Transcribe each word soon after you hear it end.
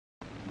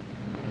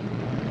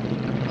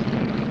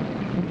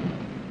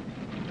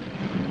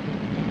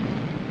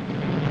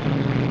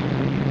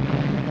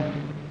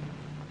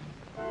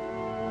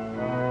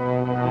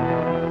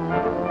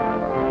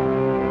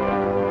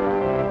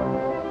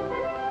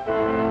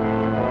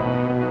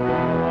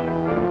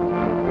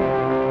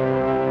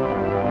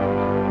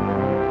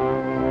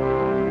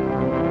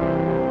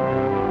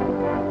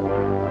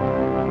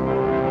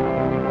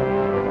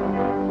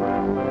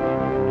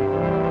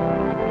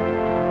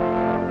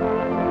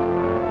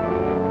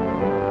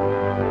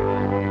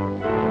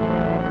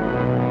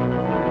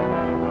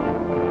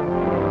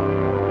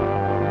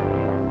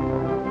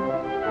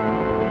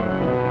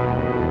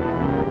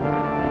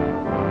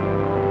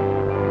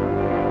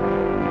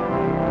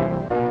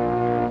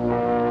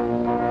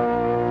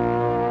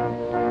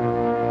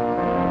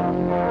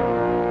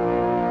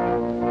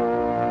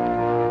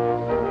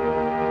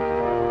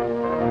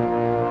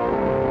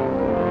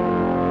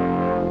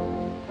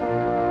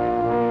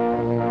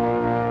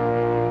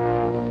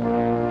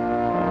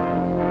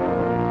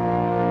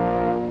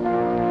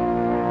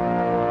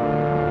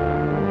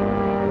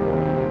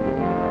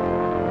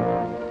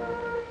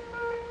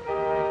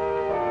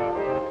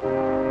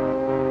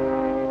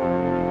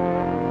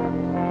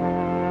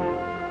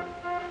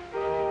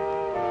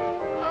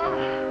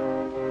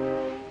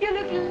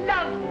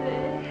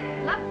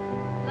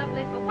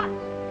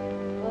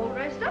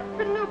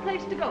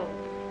go.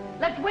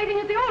 Left waiting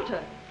at the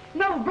altar.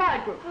 No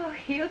bridegroom. Oh,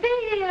 he'll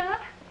be here.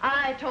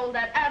 I told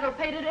that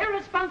addle-pated,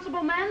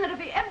 irresponsible man that if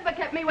he ever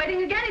kept me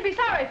waiting again, he'd be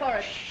sorry for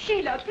it.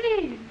 Sheila,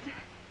 please.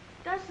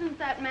 Doesn't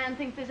that man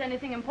think there's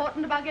anything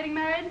important about getting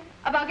married?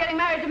 About getting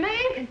married to me?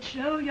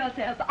 Control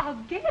yourself. Our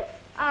guests.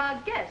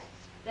 Our guests.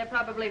 They're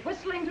probably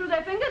whistling through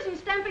their fingers and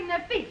stamping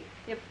their feet,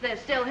 if they're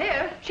still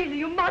here. Sheila,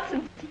 you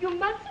mustn't. You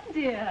mustn't,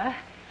 dear.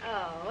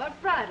 Oh, a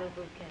bridal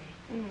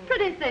bouquet.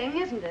 Pretty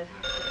thing, isn't it?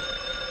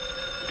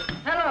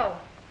 Hello.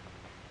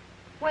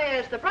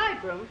 Where's the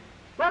bridegroom?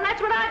 Well,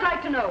 that's what I'd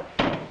like to know.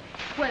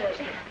 Where's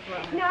the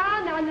bridegroom?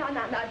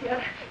 No,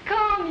 dear.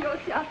 Calm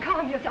yourself,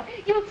 calm yourself.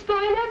 You'll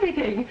spoil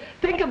everything.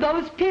 Think of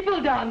those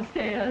people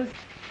downstairs.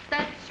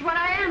 That's what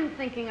I am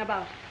thinking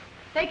about.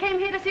 They came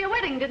here to see a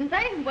wedding, didn't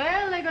they?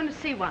 Well, they're going to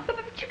see one. But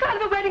you can't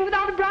have a wedding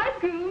without a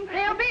bridegroom.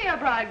 There'll be a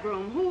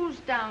bridegroom. Who's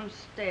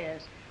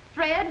downstairs?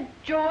 Fred?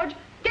 George?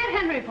 Get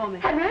Henry for me.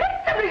 Henry?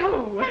 Henry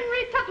who?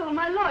 Henry Tuttle,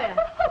 my lawyer.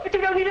 Oh, but you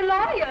don't need a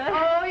lawyer.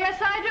 Oh,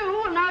 yes, I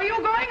do. Now you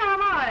going or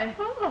am I?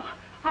 Oh,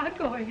 I'm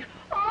going.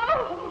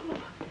 Oh.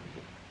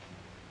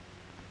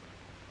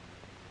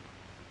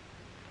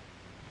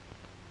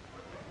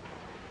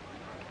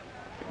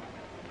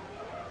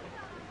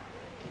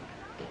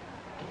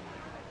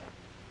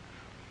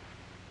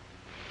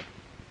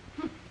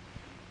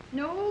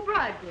 No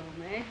bridegroom,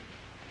 eh?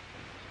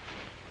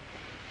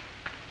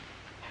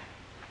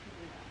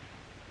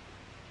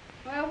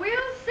 Well,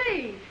 we'll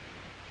see.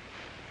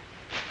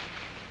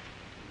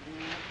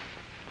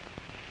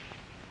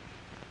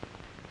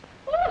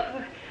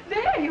 Oh,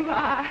 there you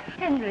are.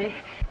 Henry,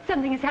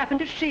 something has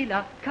happened to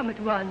Sheila. Come at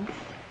once.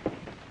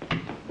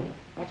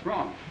 What's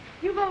wrong?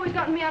 You've always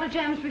gotten me out of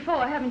jams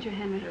before, haven't you,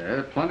 Henry?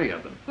 Yeah, plenty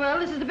of them. Well,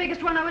 this is the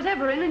biggest one I was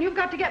ever in, and you've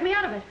got to get me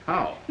out of it.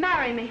 How?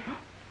 Marry me.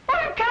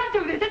 Oh, you can't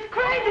do this. It's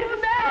crazy.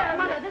 Oh,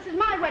 Mother, this is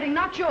my wedding,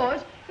 not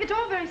yours. It's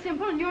all very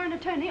simple, and you're an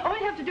attorney. All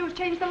you have to do is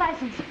change the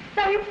license.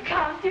 No, you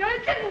can't, dear.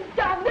 It isn't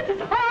done. This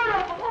is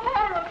horrible,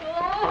 horrible.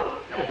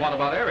 Oh. Yeah, well, what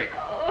about Eric?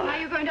 Oh. Are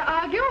you going to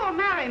argue or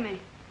marry me?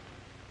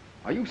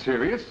 Are you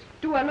serious?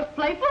 Do I look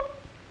playful?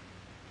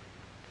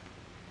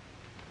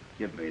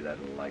 Give me that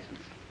license.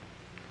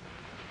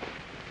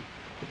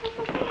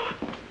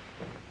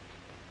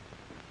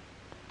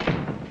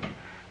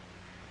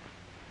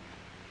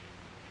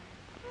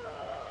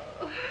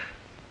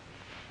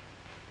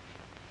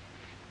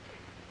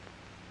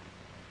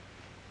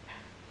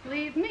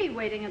 Leave me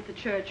waiting at the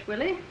church,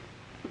 Willie.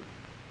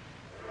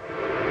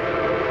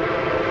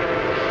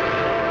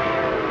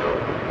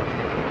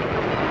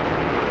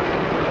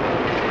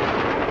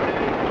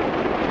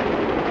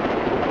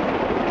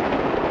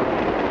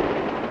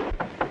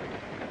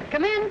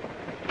 Come in.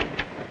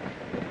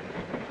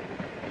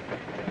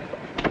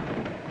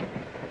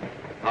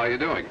 How are you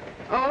doing?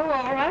 Oh,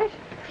 all right.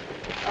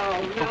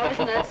 Oh, no,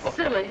 isn't that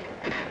silly?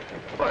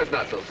 Well, it's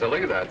not so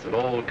silly. That's an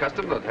old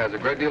custom that has a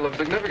great deal of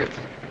significance.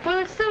 Well,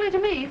 it's silly to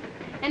me.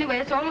 Anyway,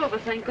 it's all over,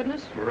 thank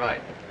goodness.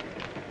 Right.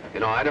 You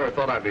know, I never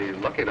thought I'd be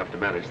lucky enough to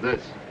manage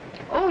this.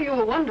 Oh, you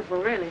were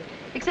wonderful, really.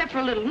 Except for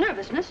a little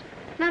nervousness.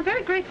 And I'm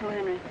very grateful,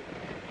 Henry.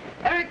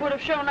 Eric would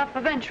have shown up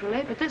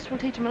eventually, but this will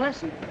teach him a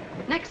lesson.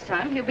 Next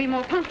time, he'll be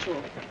more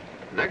punctual.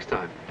 Next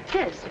time.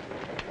 Yes.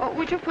 Oh,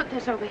 would you put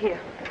this over here?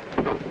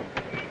 Oh.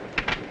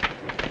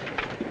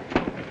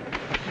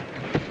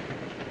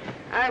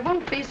 I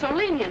won't be so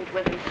lenient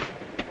with him.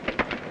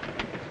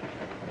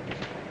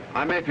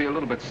 I may be a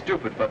little bit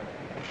stupid, but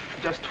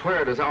just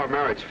where does our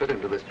marriage fit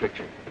into this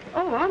picture?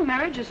 Oh, our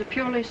marriage is a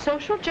purely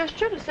social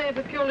gesture to save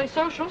a purely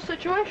social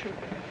situation.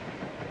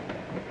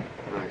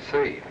 I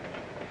see.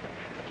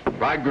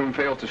 Bridegroom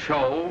fails to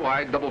show,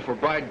 I double for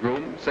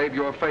bridegroom, save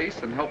your face,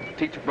 and help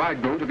teach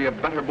bridegroom to be a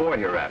better boy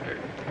hereafter.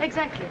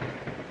 Exactly.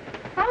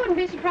 I wouldn't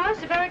be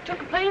surprised if Eric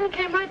took a plane and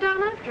came right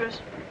down after us.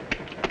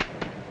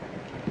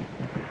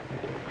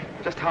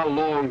 Just how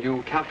long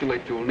you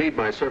calculate you'll need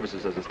my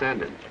services as a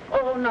stand-in?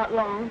 Oh, not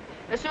long.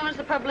 As soon as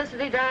the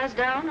publicity dies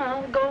down,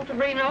 I'll go to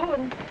Reno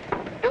and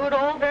do it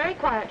all very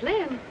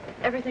quietly, and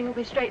everything will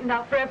be straightened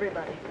out for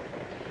everybody.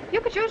 You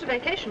could use a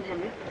vacation,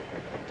 Henry.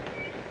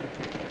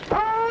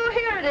 Oh,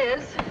 here it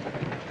is.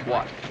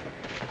 What?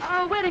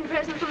 A wedding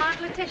present from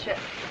Aunt Letitia.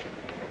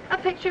 A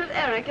picture of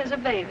Eric as a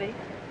baby.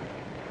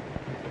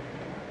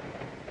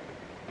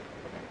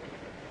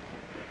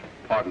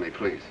 Pardon me,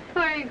 please.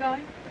 Where are you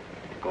going?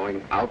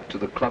 Going out to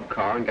the club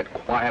car and get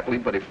quietly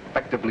but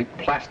effectively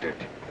plastered.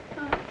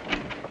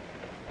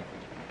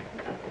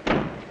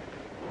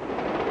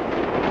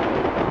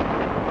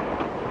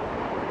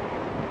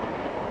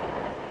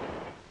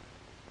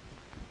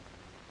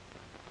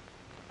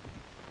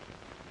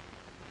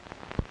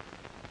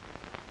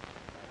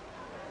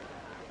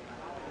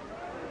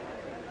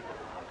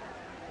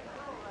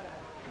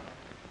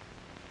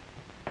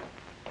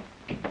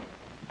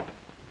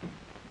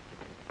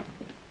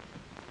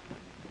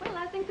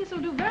 This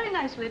will do very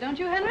nicely, don't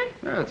you, Henry?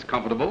 Yeah, it's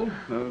comfortable,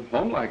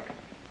 home-like.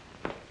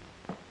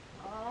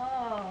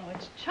 Oh,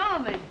 it's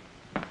charming.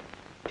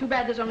 Too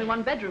bad there's only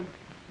one bedroom.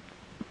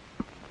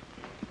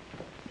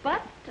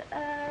 But,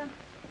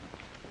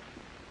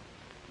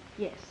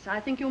 Yes, I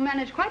think you'll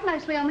manage quite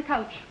nicely on the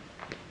couch.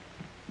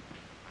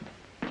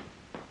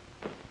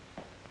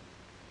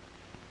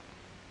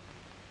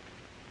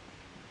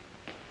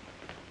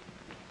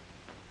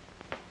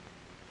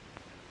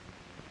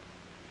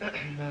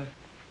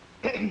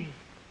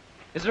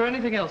 Is there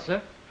anything else,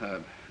 sir?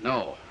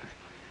 No.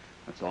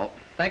 That's all.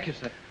 Thank you,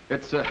 sir.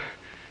 It's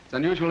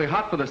unusually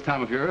hot for this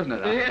time of year, isn't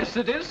it? Yes,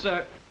 it is,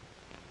 sir.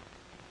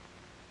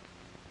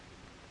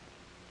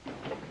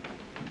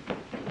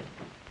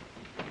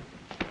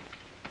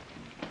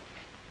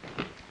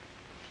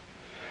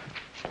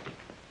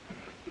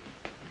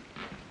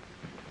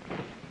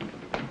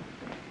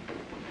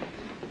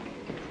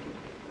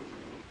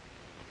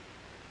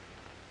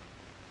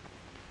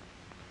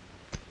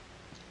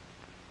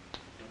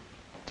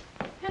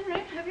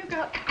 Henry, have you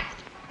got...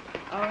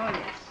 Oh,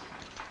 yes.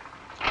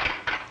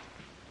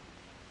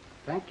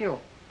 Thank you.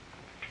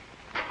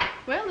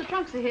 Well, the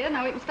trunks are here.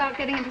 Now we can start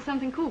getting into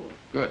something cool.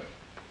 Good.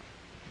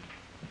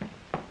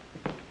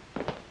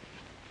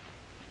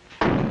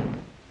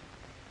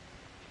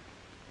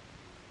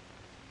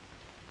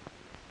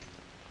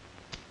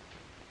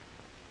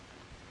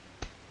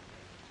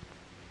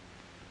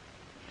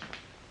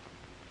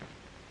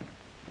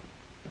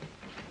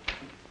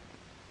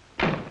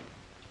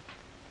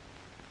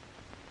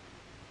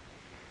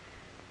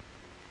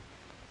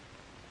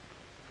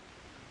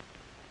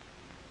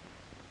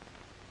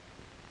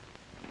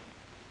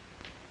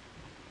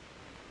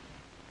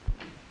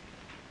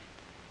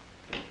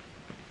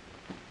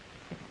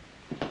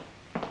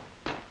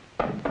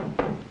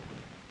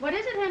 What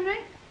is it, Henry?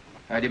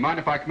 Do you mind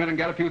if I come in and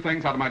get a few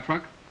things out of my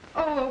trunk?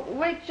 Oh,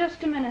 wait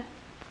just a minute.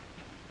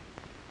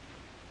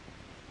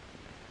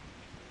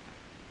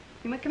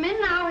 You may come in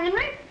now,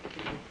 Henry.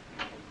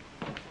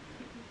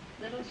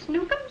 Little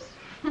snookums.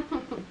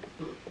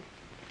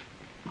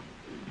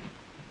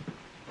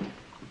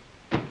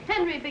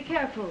 Henry, be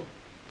careful.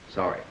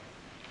 Sorry.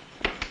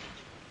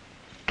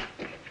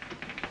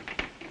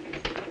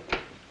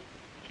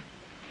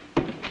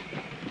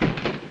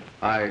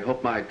 I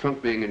hope my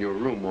trunk being in your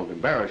room won't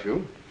embarrass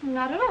you.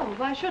 Not at all.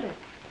 Why should it?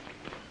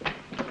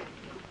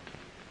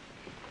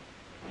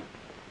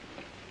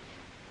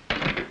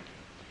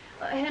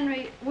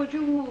 Henry, would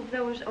you move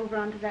those over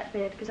onto that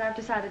bed? Because I've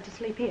decided to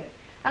sleep here.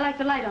 I like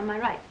the light on my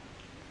right.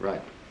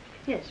 Right.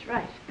 Yes,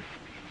 right.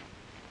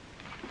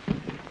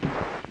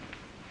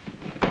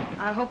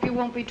 I hope you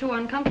won't be too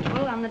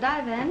uncomfortable on the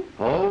divan.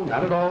 Oh,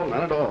 not at all,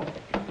 not at all.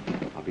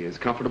 I'll be as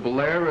comfortable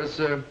there as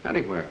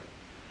anywhere.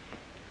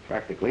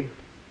 Practically.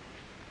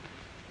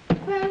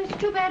 Well, it's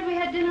too bad we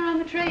had dinner on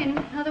the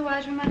train.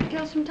 Otherwise, we might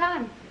kill some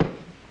time.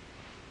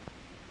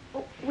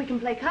 Oh, we can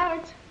play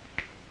cards.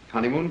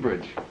 Honeymoon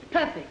bridge.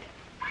 Perfect.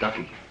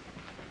 Ducky.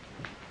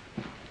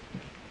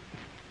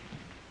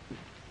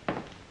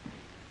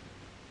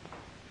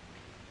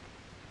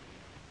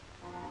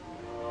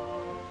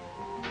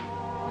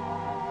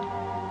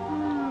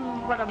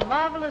 What a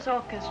marvelous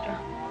orchestra.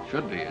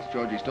 Should be. It's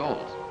Georgie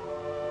Stoll's.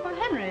 Well,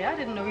 Henry, I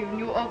didn't know you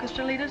knew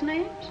orchestra leaders'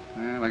 names.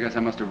 Well, I guess I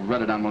must have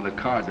read it on one of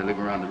the cards they leave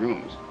around the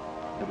rooms.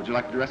 Would you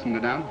like to dress and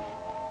go down?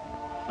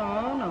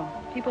 Oh, no.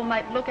 People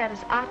might look at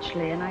us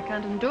archly, and I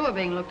can't endure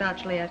being looked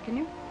archly at, can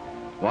you?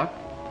 What?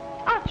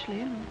 Archly,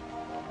 you know.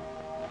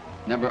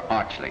 Never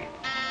archly.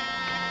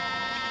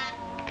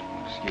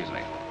 Excuse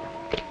me.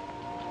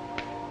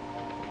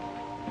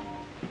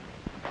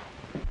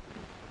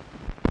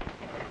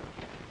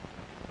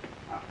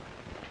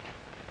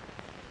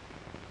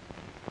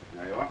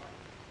 There you are.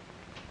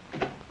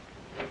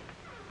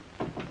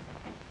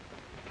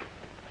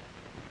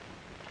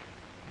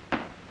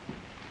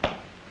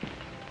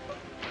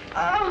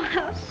 Oh,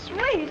 how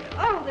sweet.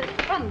 Oh,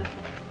 that's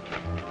wonderful.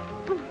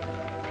 Open.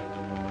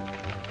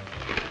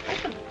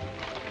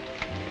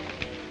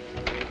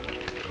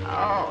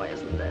 Oh,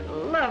 isn't that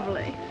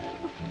lovely?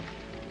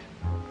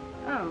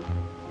 Oh.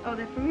 Oh,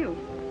 they're from you.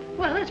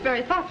 Well, that's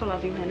very thoughtful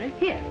of you, Henry.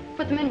 Here,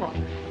 put them in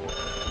water.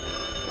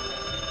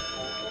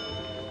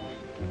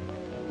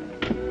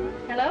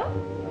 Hello?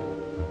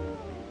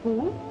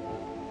 Who?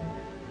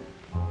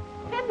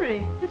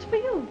 Henry, it's for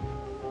you.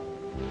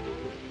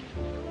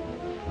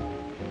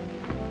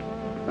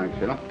 Thanks,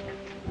 Sheila.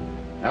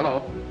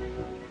 Hello.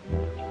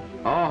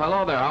 Oh,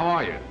 hello there. How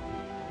are you?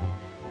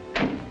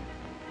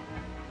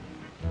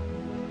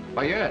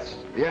 Oh, yes.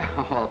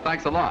 Yeah, well,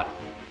 thanks a lot.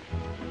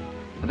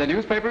 The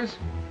newspapers?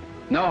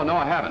 No,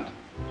 I haven't.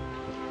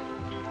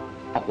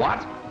 A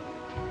what?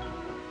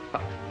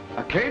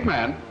 A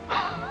caveman?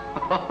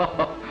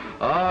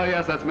 Oh,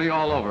 yes, that's me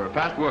all over. A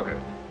fast worker.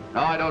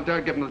 No, I don't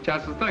dare give him the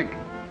chance to think.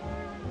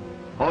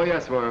 Oh,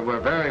 yes, we're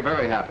very,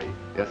 very happy.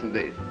 Yes,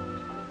 indeed.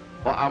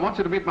 Well, I want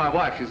you to meet my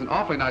wife. She's an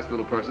awfully nice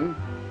little person.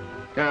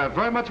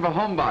 Very much of a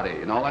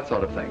homebody and all that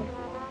sort of thing.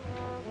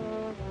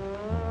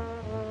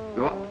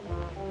 What?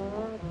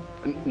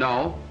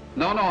 No,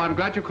 I'm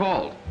glad you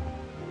called.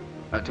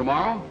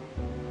 Tomorrow?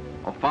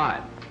 Oh,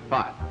 fine.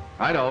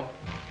 Righto.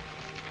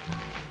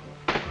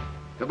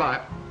 Goodbye.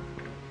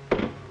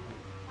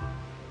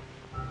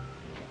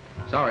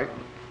 Sorry.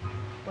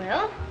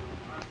 Well?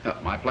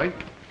 My plate?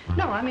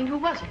 No, I mean, who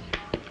was it?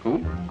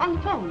 Who? On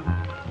the phone.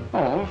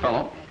 Oh, a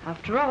fellow.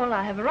 After all,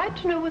 I have a right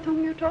to know with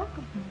whom you talk.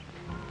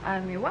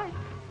 I'm your wife.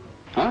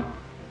 Huh?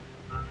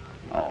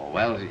 Oh,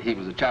 well, he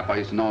was a chap I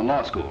used to know in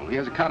law school. He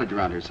has a cottage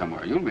around here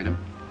somewhere. You'll meet him.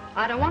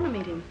 I don't want to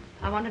meet him.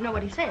 I want to know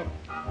what he said.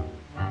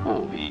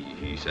 Oh,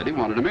 he said he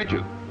wanted to meet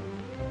you.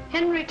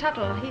 Henry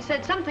Tuttle, he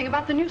said something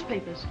about the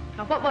newspapers.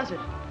 Now, what was it?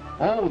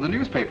 Oh, the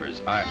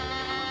newspapers.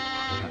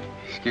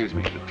 Excuse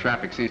me, the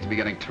traffic seems to be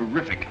getting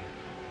terrific.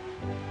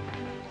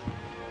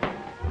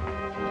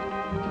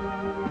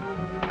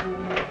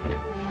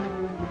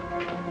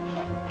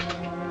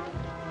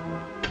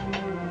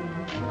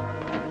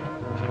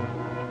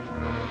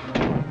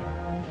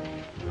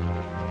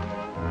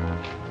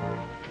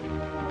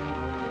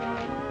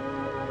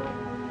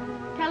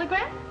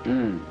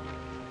 Telegram?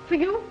 For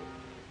you?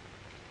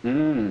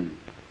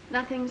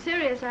 Nothing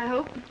serious, I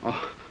hope.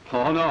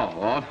 Oh,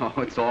 no.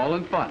 It's all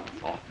in fun.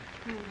 Oh.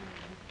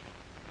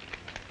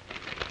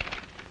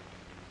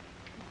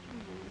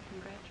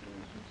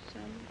 Congratulations,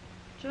 son.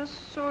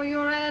 Just saw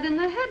your ad in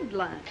the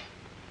headlines.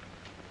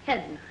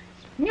 Headlines.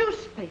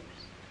 Newspapers.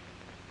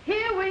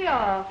 Here we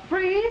are,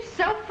 free,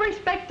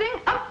 self-respecting,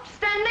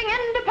 upstanding,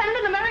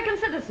 independent American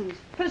citizens,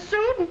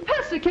 pursued and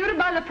persecuted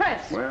by the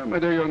press. Well, my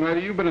dear young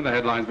lady, you've been in the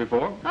headlines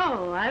before.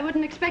 Oh, I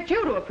wouldn't expect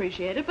you to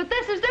appreciate it, but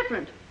this is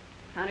different.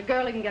 Kind of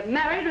girl who can get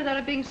married without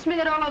it being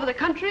smeared all over the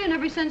country in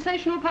every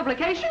sensational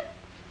publication.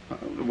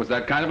 Was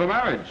that kind of a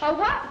marriage? Oh,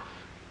 what?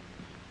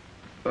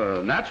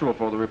 Natural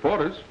for the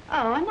reporters.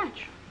 Oh,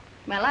 unnatural.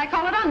 Well, I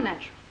call it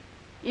unnatural.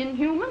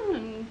 Inhuman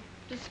and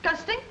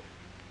disgusting.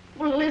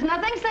 Well, is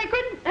nothing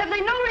sacred? Have they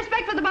no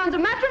respect for the bonds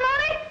of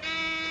matrimony?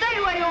 Stay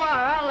where you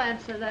are. I'll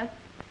answer that.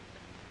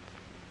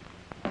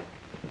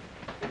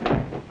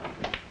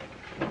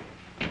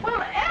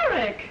 Well,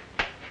 Eric!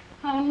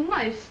 How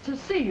nice to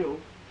see you.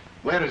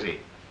 Where is he?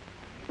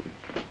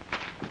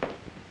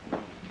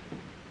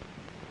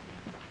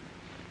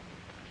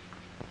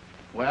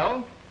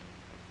 Well?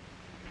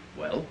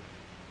 Well?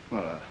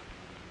 Well,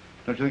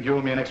 don't you think you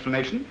owe me an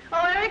explanation?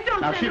 Oh, Eric, don't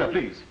Now, say Sheila, no.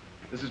 please.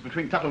 This is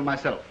between Tuttle and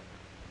myself.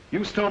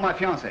 You stole my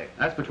fiancée.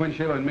 That's between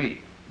Sheila and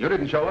me. You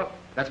didn't show up?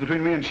 That's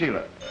between me and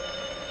Sheila.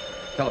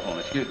 Telephone,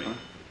 excuse me.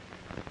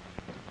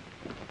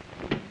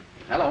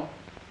 Hello?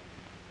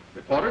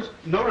 Reporters?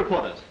 No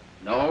reporters.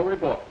 No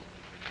reporters.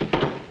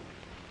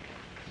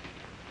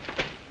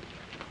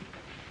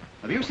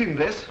 Have you seen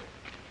this?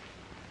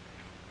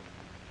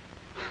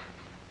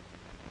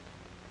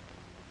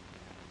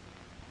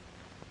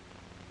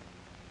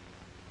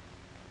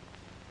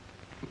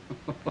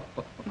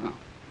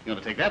 You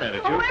want to take that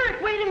attitude? Oh,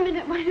 Eric, wait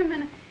a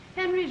minute.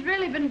 Henry's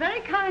really been very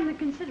kind and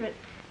considerate.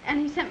 And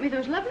he sent me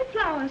those lovely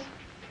flowers.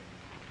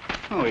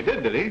 Oh, he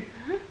did he?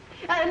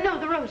 Huh? No,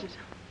 the roses.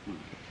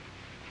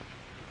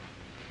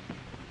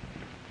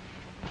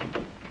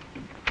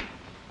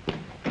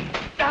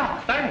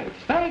 Ah, thanks.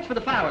 Thanks for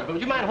the flowers, but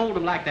would you mind holding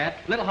them like that?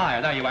 A little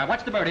higher. There you are.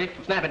 Watch the birdie.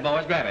 Snap it,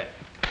 boys. Grab it.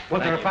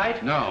 Was there a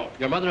fight? No.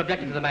 Your mother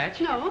objected to the match?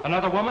 No.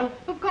 Another woman?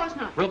 Of course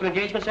not. Broken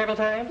engagement several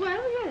times?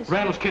 Well, yes.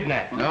 Reynolds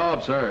kidnapped. No,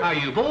 absurd. Are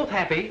you both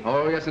happy?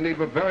 Oh, yes, indeed.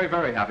 We're very,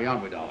 very happy,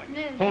 aren't we, darling?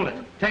 Yes. Hold it.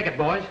 Take it,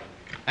 boys.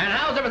 And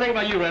how's everything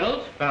by you,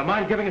 Reynolds?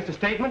 Mind giving us a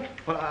statement?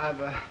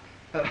 Well,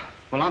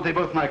 well, aren't they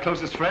both my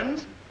closest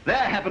friends? Their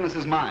happiness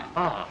is mine.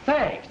 Ah,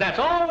 thanks. That's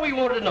all we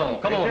wanted to know.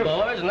 Come Thank on, you.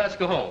 boys, and let's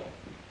go home.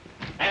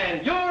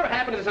 And your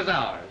happiness is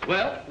ours.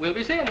 Well, we'll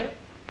be seeing you.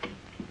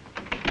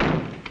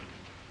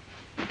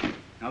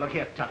 Now, look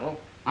here, Tuttle.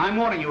 I'm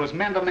warning you as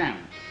man to man.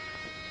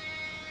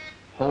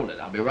 Hold it.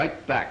 I'll be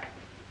right back.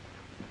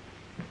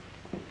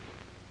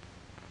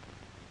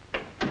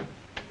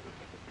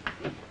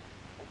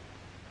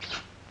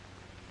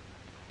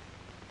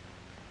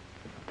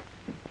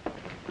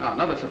 Now,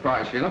 another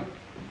surprise, Sheila.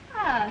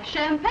 Ah,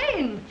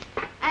 champagne.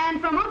 And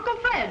from Uncle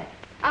Fred.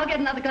 I'll get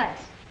another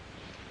glass.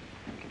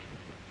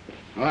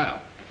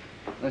 Well,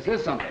 this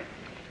is something.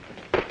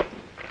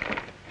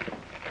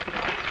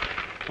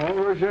 Paul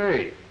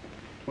Roger,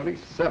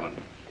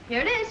 27.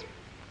 Here it is.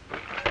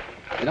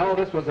 You know,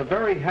 this was a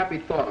very happy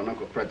thought on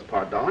Uncle Fred's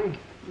part, darling.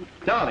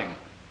 Darling,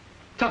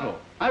 Tuttle,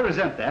 I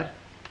resent that.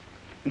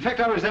 In fact,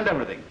 I resent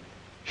everything.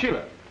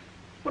 Sheila,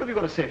 what have you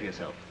got to say for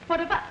yourself? What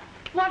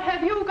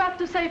have you got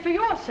to say for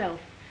yourself?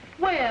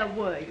 Where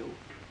were you?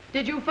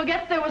 Did you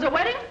forget there was a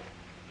wedding?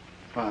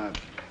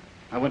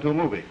 I went to a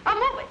movie. A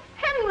movie?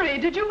 Henry,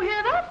 did you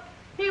hear that?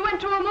 He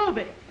went to a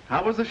movie.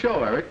 How was the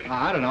show, Eric?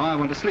 I don't know, I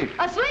went to sleep.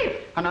 Asleep?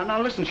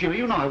 Now, listen, Sheila,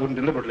 you know I wouldn't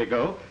deliberately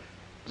go.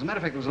 As a matter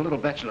of fact, there was a little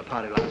bachelor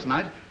party last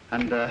night,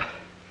 and,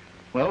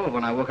 well,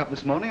 when I woke up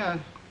this morning,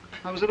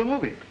 I was at a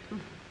movie.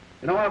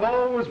 You know, I've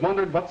always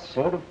wondered what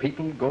sort of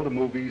people go to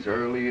movies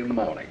early in the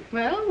morning.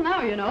 Well,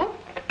 now you know.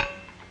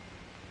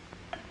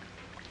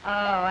 Oh,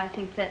 I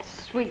think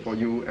that's sweet. For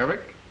you,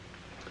 Eric?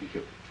 Thank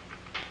you.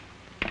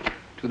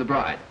 To the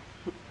bride.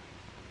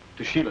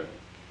 To Sheila.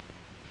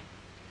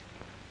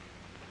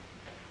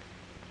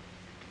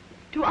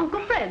 To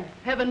Uncle Fred.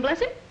 Heaven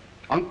bless him.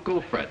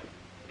 Uncle Fred.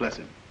 Bless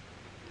him.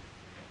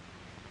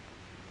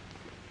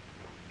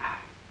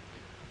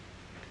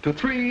 To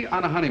 3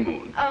 on a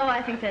honeymoon. Oh,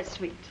 I think that's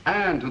sweet.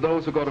 And to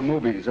those who go to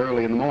movies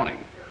early in the morning.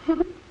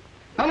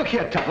 Now, look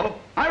here, Tuttle.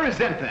 I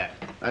resent that.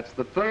 That's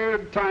the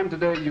 3rd time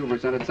today you've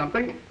resented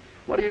something.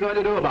 What are you going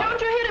to do about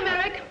Don't it? you hit him,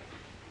 Eric?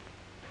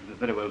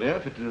 Very well, dear,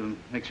 if it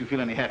makes you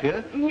feel any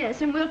happier.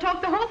 Yes, and we'll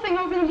talk the whole thing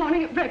over in the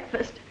morning at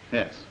breakfast.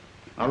 Yes.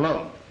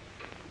 Alone.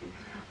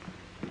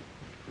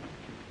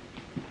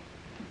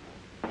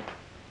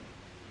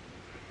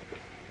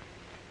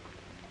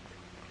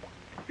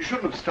 You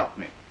shouldn't have stopped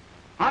me.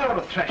 I ought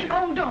to thrash you.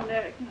 Oh, don't,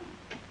 Eric, no.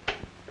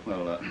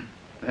 Well,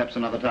 perhaps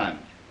another time.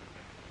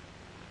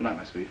 Good night,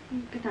 my sweet.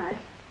 Good night.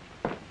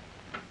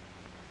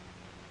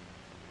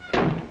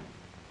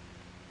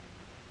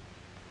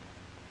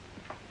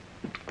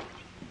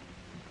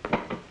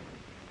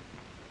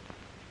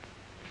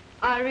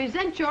 I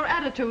resent your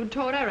attitude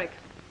toward Eric.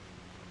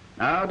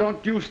 Now,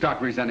 don't you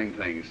start resenting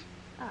things.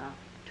 Oh,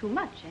 too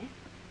much, eh?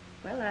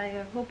 Well,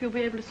 I hope you'll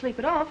be able to sleep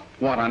it off.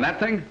 What, on that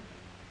thing?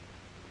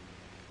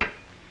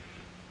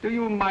 Do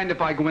you mind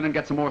if I go in and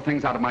get some more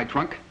things out of my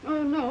trunk?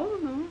 Oh, no,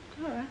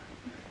 it's all right.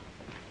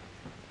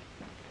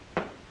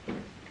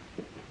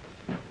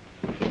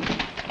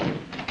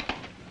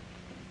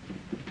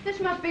 This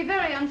must be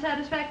very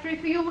unsatisfactory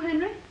for you,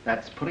 Henry.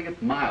 That's putting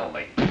it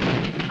mildly.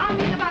 I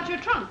mean about your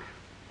trunk.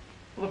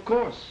 Well, of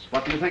course.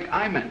 What do you think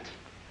I meant?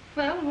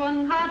 Well,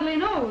 one hardly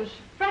knows.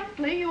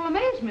 Practically, you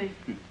amaze me.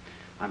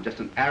 I'm just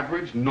an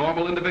average,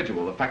 normal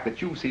individual. The fact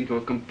that you seem to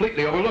have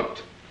completely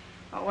overlooked.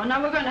 Oh, well,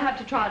 now we're going to have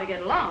to try to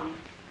get along.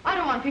 I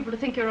don't want people to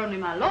think you're only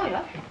my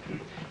lawyer.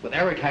 With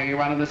Eric hanging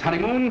around on this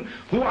honeymoon,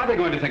 who are they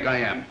going to think I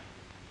am?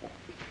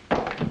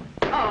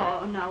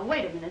 Oh, now,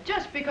 wait a minute.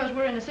 Just because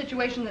we're in a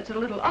situation that's a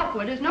little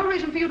awkward is no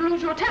reason for you to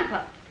lose your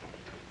temper.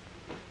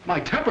 My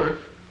temper?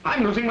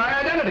 I'm losing my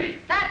identity.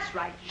 That's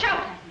right. Shout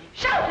at me.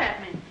 Shout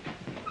at me.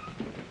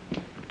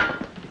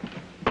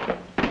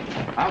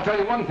 I'll tell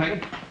you one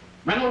thing.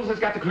 Reynolds has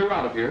got to clear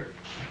out of here.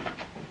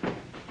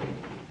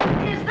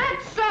 Is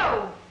that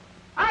so?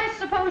 I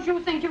suppose you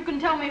think you can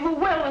tell me who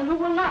will and who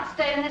will not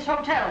stay in this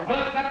hotel.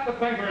 Well, that's the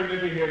thing we're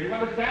living here. You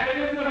understand? It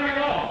isn't the thing at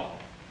all.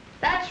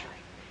 That's right.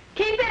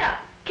 Keep it up.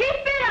 Keep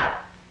it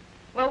up.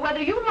 Well,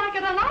 whether you like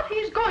it or not,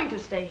 he's going to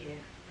stay here.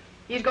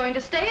 He's going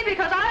to stay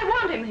because I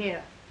want him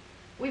here.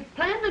 We've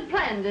planned and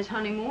planned this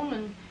honeymoon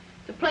and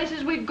the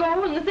places we'd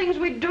go and the things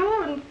we'd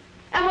do,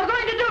 and we're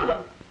going to do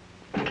them.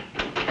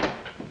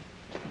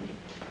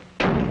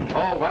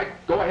 All right,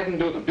 go ahead and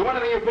do them. Do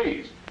anything you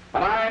please.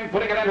 But I'm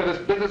putting an end to this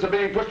business of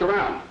being pushed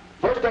around.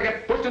 First I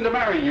get pushed into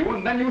marrying you,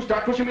 and then you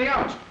start pushing me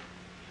out.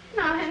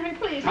 Now, Henry,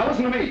 please. Now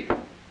listen to me.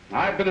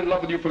 I've been in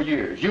love with you for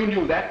years. You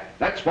knew that.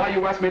 That's why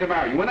you asked me to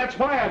marry you, and that's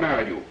why I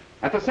married you.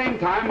 At the same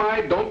time,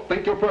 I don't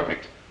think you're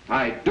perfect.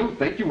 I do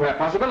think you have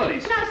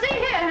possibilities. Now, see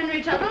here,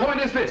 Henry But the Tuttle.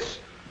 point is this.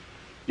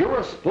 You're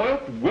a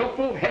spoilt,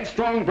 willful,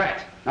 headstrong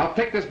brat. Now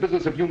take this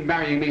business of you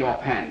marrying me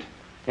offhand.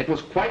 It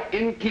was quite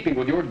in keeping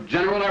with your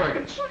general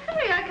arrogance. Well,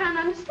 Henry, I can't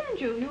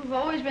understand you. You've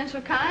always been so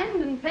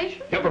kind and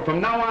patient. Yeah, but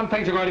from now on,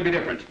 things are going to be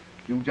different.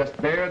 You just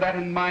bear that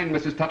in mind,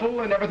 Mrs.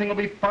 Tuttle, and everything will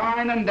be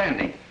fine and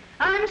dandy.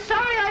 I'm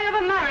sorry I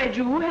ever married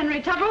you,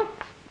 Henry Tuttle.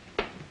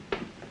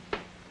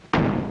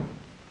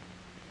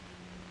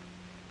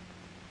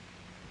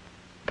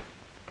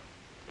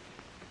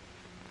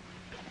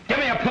 Give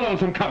me a pillow and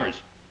some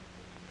covers.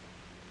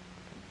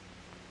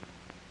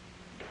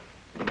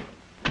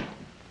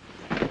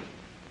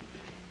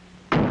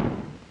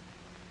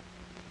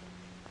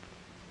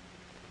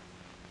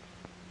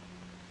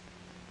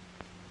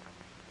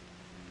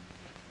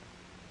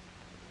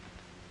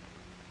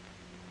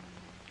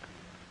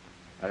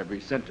 I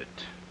resent it.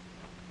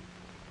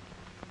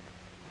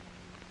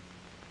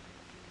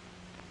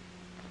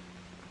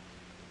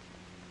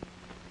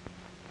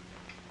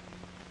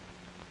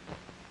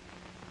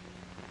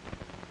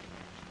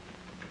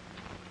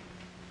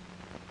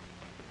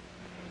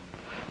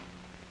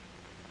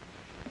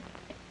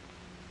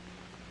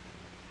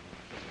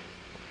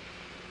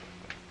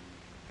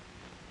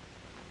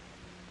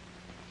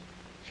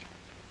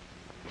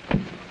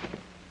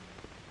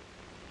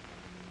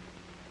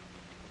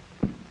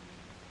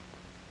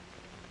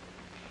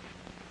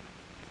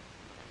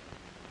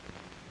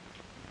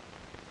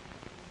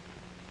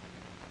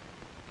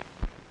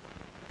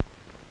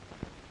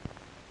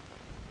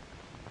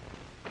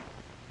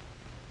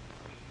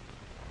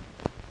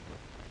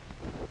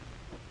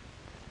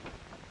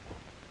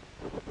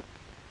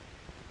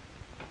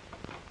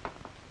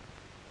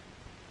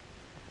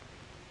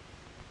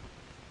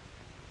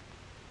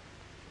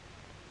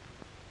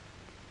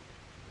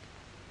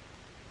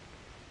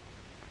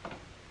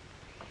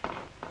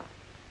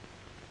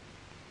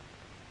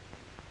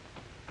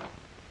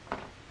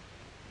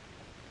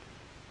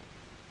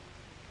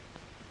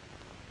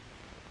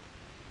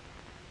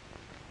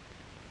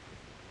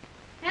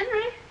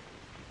 Henry?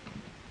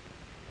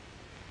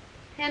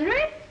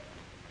 Henry?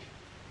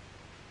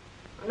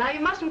 Well, now, you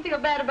mustn't feel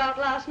bad about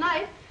last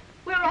night.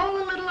 We're all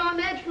a little on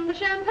edge from the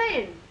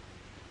champagne.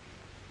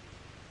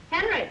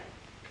 Henry?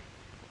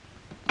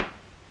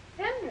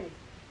 Henry?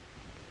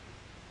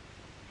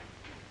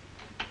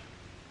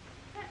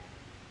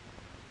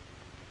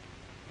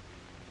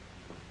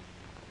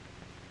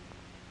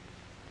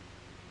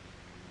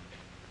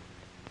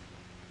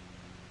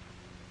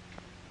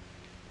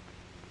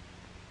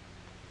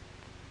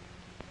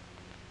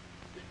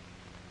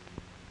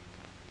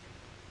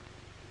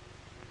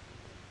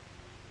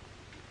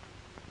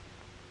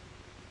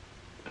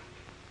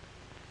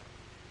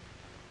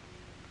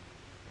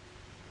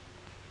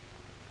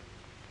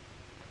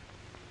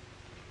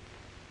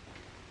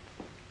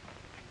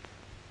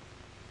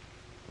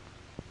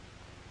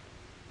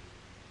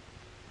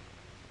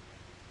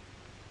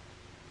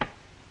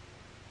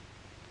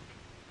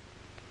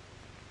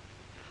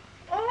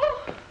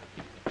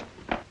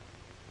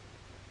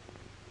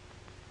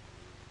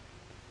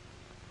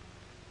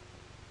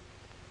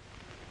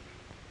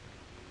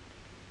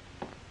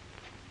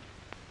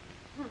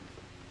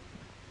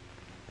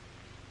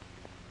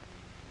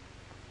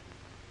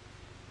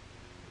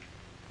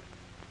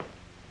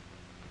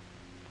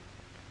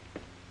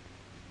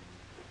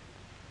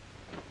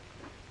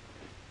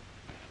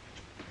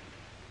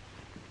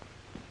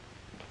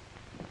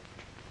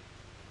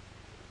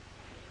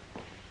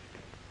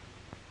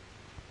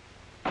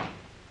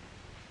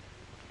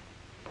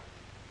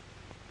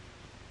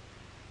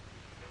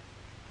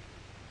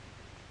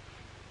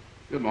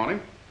 Good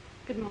morning.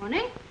 Good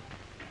morning.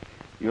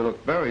 You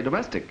look very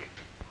domestic.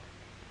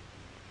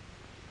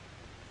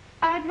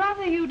 I'd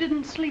rather you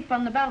didn't sleep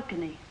on the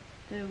balcony.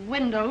 The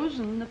windows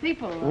and the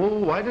people.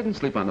 Oh, I didn't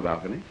sleep on the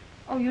balcony.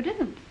 Oh, you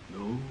didn't?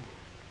 No.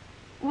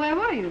 Where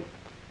were you?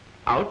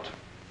 Out.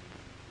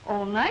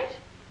 All night?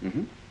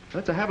 Mm-hmm.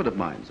 That's a habit of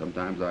mine.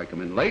 Sometimes I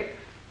come in late.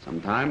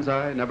 Sometimes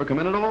I never come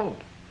in at all.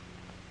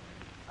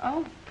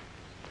 Oh.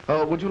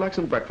 Oh, would you like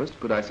some breakfast?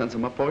 Could I send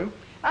some up for you?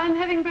 I'm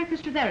having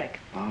breakfast with Eric.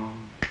 Oh,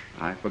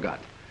 I forgot.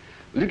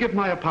 Will you give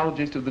my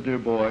apologies to the dear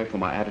boy for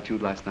my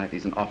attitude last night?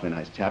 He's an awfully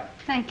nice chap.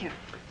 Thank you.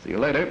 See you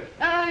later.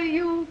 Are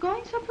you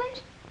going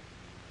someplace?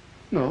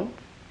 No,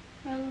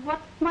 Well,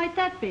 what might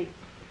that be?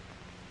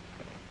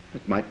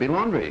 it might be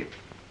laundry.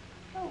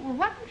 Oh, well,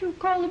 why don't you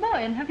call the boy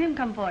and have him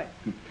come for it?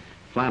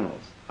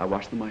 Flannels. I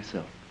wash them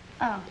myself.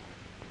 Oh.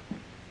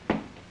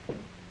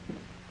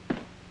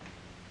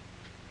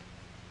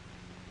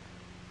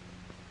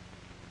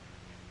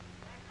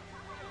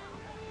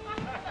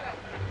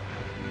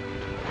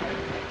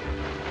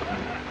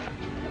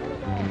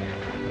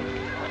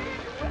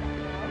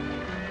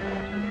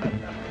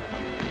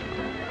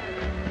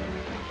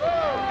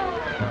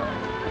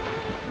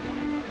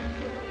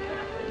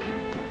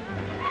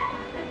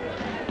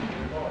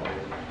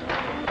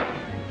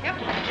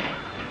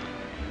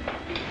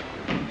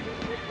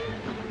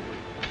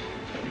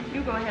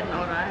 You go ahead and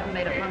order. I haven't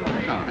made up my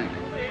mind. Oh, thank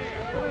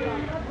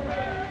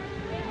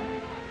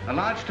you. A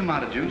large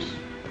tomato juice,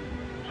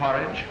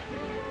 porridge,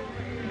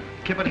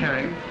 kippered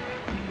herring,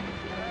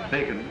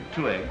 bacon,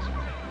 2 eggs,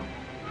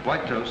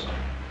 white toast,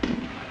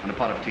 and a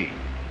pot of tea.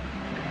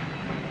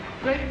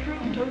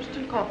 Grapefruit, toast,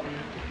 and coffee.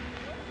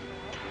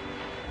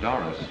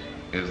 Doris,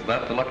 is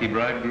that the lucky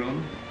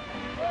bridegroom?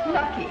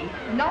 Lucky,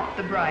 not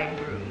the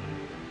bridegroom.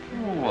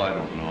 Oh, I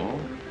don't know.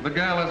 The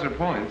gal has her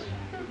points.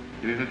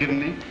 Have you forgiven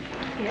me?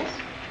 Yes?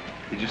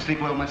 Did you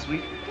sleep well, my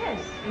sweet?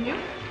 Yes. And you?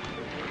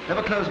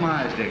 Never close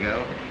my eyes, dear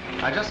girl.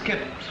 I just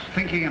kept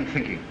thinking and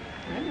thinking.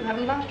 Well, you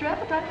haven't lost your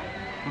appetite.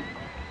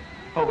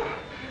 Oh,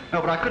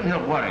 no, but I couldn't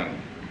help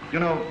worrying. You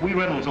know, we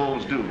Reynolds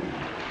always do.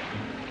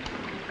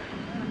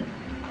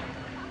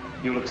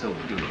 You look so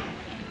good.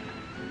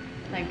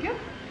 Thank you.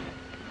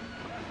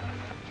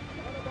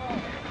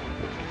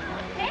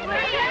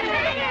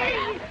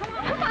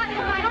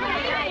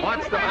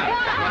 What's the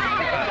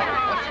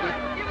matter?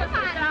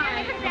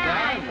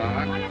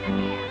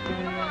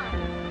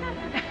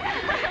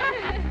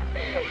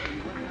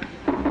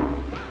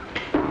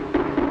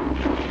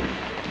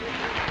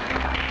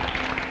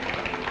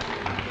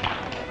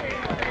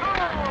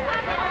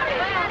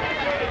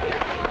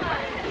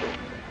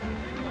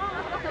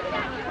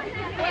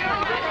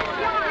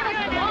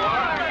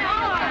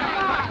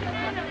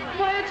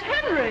 Why, it's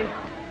Henry.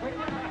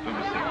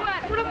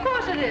 Well, of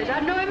course it is.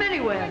 I'd know him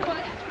anywhere.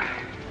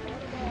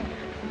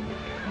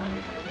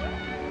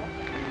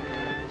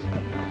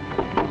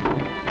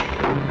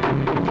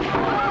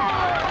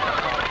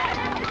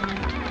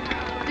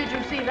 Did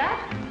you see that?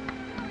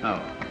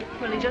 No.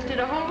 Well, he just did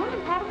a whole one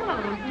and part of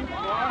another one.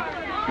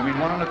 You mean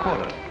 1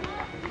 1/4?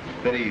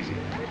 Very easy.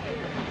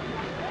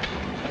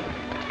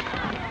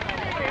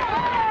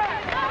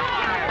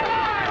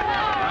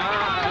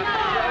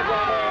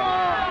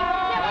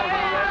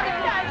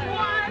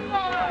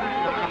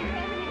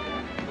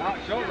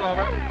 Show's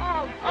over.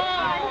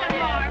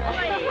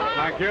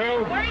 Thank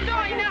you. Where are you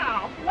going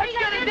now? What are you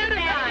going to do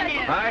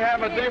tonight? I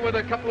have a date with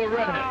a couple of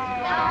redheads.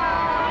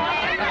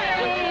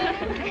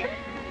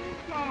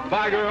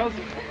 Bye, girls.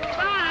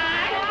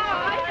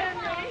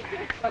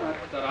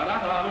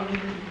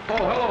 Oh,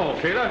 hello,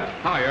 Peter.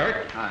 Hi,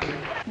 Eric. Hi.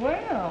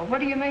 Well, what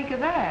do you make of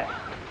that?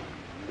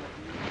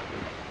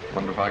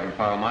 Wonder if I can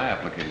file my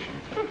application.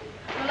 Well,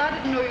 I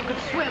didn't know you could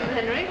swim,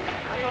 Henry.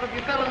 I thought if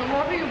you fell in the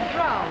water, you'd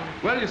drown.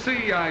 Well, you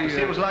see, You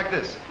see, it was like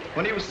this.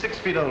 When he was 6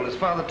 feet old, his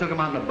father took him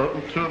out in a boat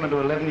and threw him into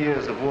 11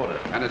 years of water.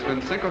 And it's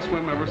been sink or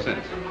swim ever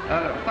since.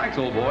 Thanks,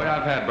 old boy.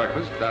 I've had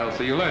breakfast. I'll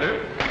see you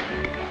later.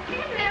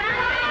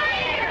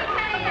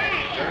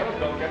 Girls,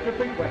 don't get your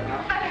feet wet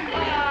now.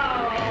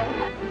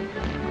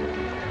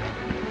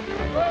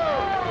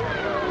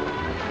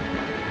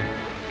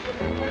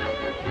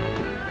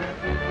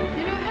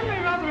 You know, Henry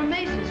rather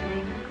amazes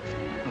me.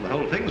 Well, the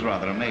whole thing's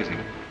rather amazing.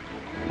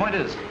 Point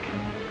is,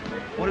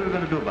 what are we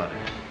going to do about it?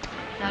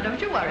 Now,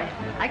 don't you worry.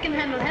 I can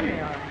handle Henry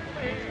all right.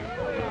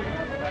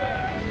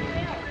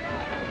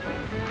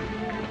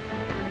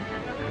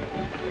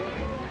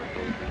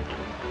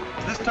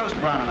 Is this toast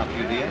brown enough for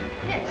you, dear?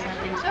 Yes, I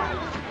think so.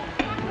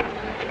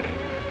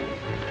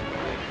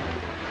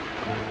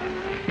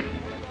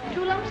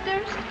 Two lumps,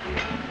 dearest?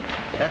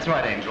 That's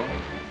right, Angel.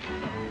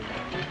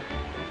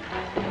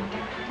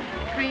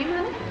 Cream,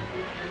 honey?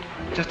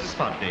 Just a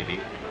spot, baby.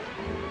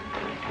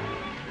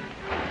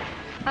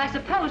 I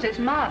suppose it's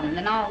modern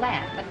and all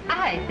that, but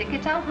I think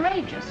it's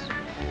outrageous.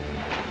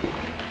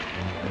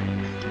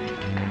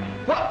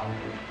 What?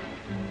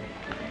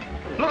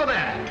 Look at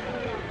that!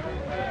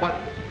 What?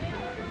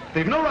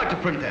 They've no right to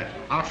print that.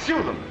 I'll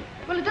sue them.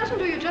 Well, it doesn't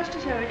do you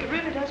justice, Eric. It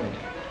really doesn't.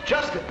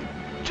 Justice?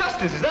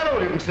 Justice, is that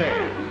all you can say?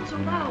 Not so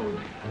loud.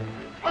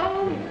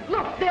 Oh,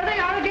 look, there they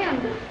are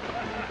again.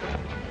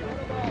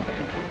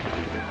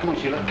 Come on,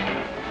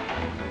 Sheila.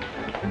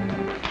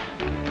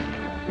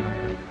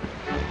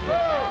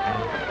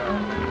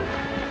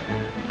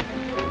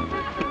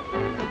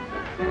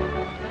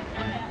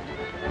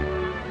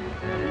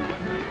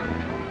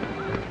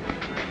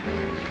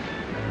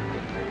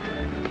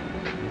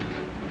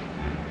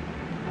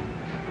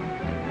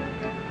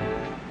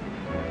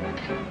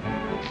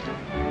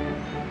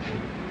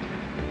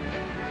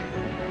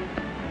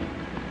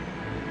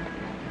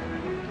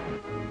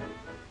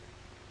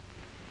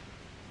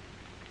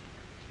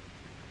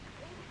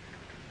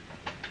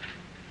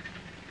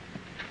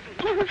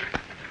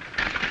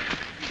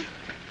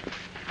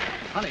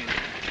 Honey,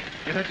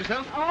 you hurt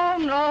yourself? Oh,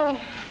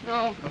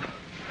 no.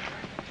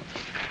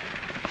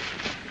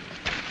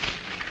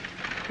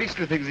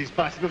 Beastly things, these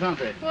bicycles, aren't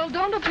they? Well,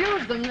 don't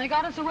abuse them. They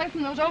got us away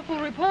from those awful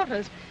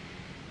reporters.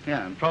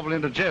 Yeah, and probably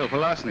into jail for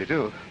larceny,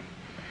 too.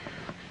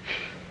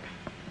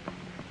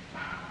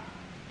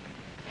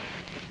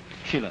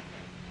 Sheila,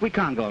 we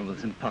can't go on with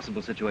this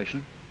impossible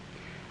situation.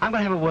 I'm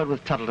going to have a word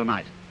with Tuttle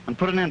tonight and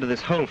put an end to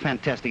this whole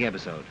fantastic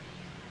episode.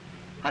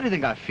 How do you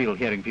think I feel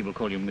hearing people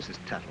call you Mrs.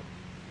 Tuttle?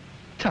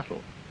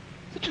 Tuttle?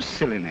 Such a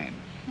silly name.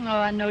 Oh,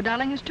 I know,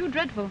 darling. It's too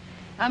dreadful.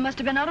 I must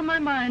have been out of my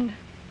mind.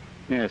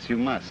 Yes, you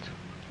must.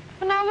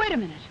 Well, now, wait a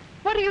minute.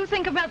 What do you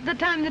think about the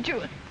time that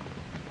you...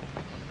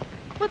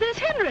 Well, there's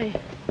Henry.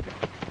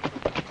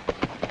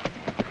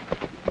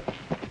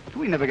 Do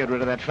we never get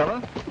rid of that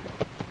fellow?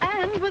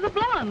 And with a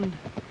blonde.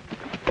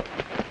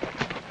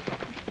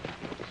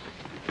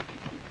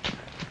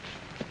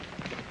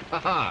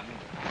 Ha-ha.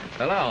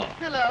 Hello.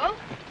 Hello.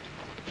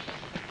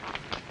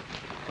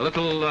 A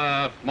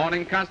little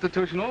morning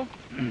constitutional?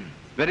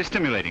 Very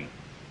stimulating.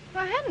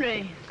 Well,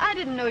 Henry, I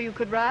didn't know you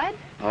could ride.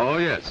 Oh,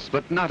 yes,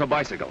 but not a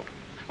bicycle.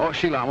 Oh,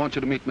 Sheila, I want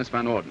you to meet Miss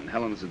Van Orden.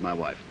 Helen, this is my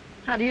wife.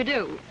 How do you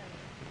do,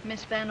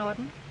 Miss Van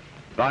Orden?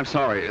 I'm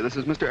sorry, this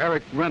is Mr.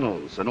 Eric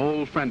Reynolds, an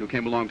old friend who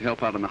came along to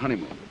help out on the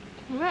honeymoon.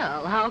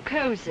 Well, how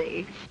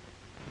cozy.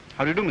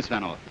 How do you do, Miss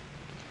Van Orden?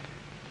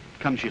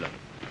 Come, Sheila.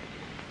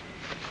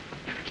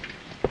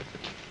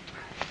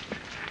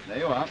 There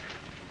you are.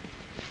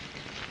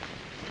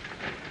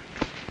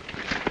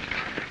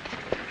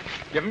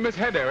 Give him his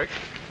head, Eric.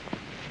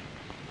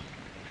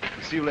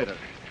 See you later.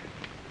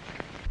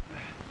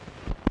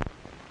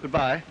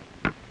 Goodbye.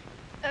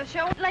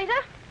 Show it later?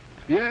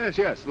 Yes,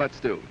 yes, let's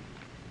do.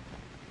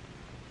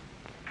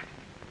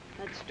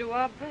 Let's do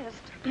our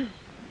best.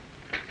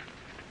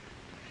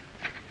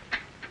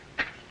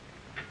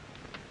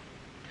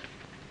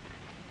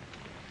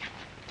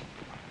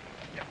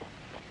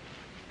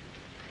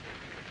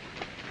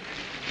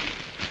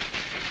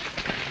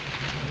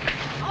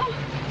 Oh,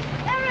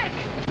 Eric!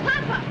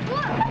 Papa,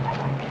 look!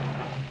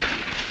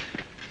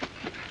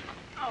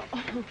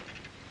 Oh.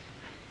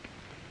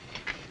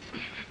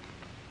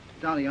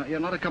 Darling, you're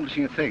not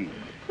accomplishing a thing.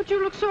 But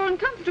you look so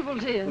uncomfortable,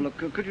 dear. Well,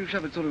 look, could you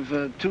shove it sort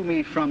of to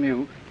me, from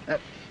you?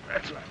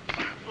 That's right.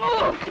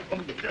 Oh!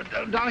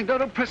 Darling,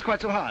 don't press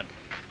quite so hard.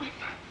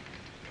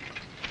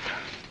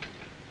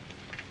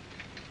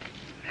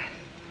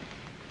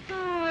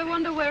 Oh, I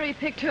wonder where he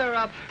picked her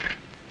up.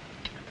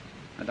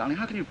 Now, darling,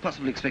 how can you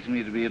possibly expect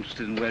me to be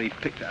interested in where he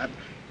picked her up?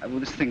 With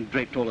this thing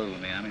draped all over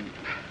me, I mean...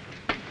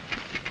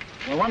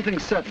 Well, one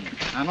thing's certain.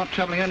 I'm not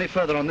traveling any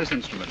further on this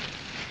instrument.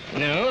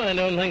 No, I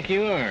don't think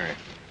you are.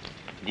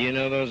 Do you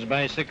know those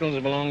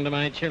bicycles belong to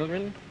my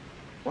children?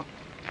 What?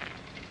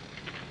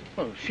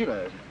 Oh,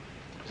 Sheila,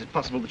 is it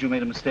possible that you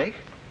made a mistake?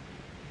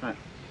 Well,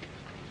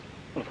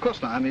 of course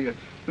not. I mean,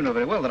 you know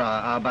very well that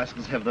our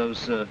bicycles have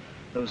those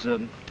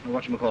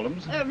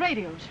whatchamacallums?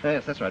 Radios.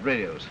 Yes, that's right,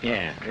 radios.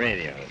 Yeah,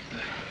 radios.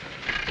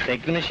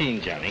 Take the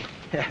machine, Johnny.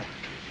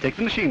 Take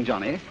the machine,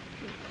 Johnny.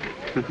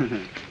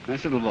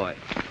 Nice little boy.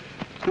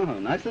 Oh,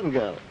 nice little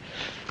girl.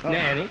 Oh.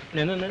 Nanny?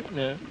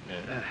 No.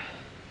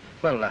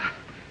 Well,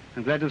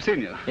 I'm glad to have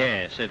seen you.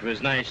 Yes, it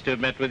was nice to have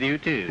met with you,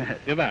 too.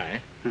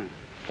 Goodbye.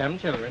 Come,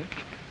 children.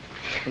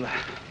 Well,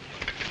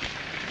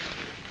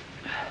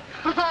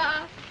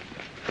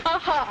 Ha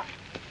ha!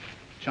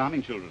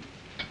 charming children.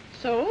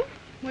 So,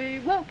 we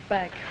walked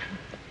back.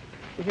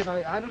 Well, yet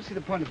I don't see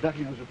the point of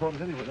ducking those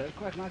reporters anyway. They're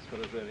quite nice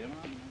fellows, really, you know.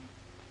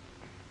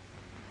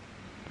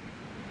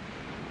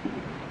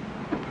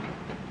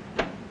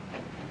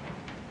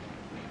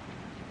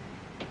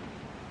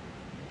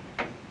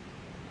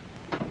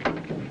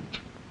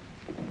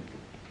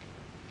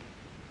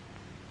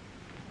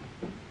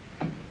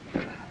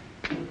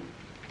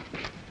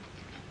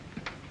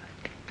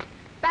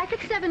 Back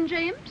at 7,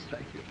 James.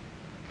 Thank you.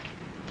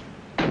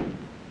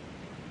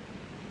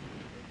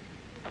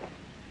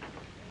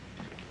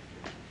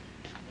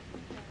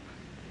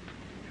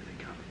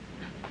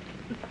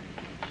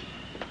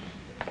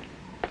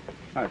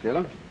 Hi,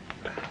 Sheila.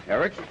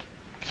 Eric?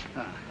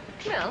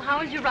 Well, how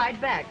was your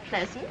ride back?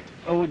 Pleasant?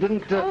 Oh, we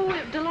didn't... Oh,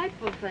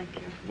 delightful, thank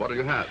you. What do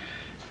you have?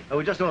 Oh,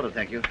 we just ordered,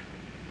 thank you.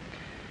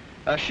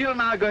 Sheila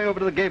and I are going over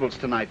to the Gables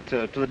tonight,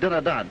 to the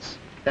dinner dance.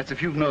 That's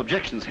if you've no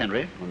objections,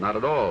 Henry. Well, not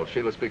at all.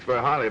 Sheila speaks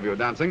very highly of your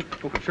dancing.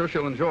 I'm sure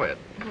she'll enjoy it.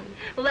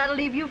 Well, that'll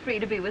leave you free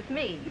to be with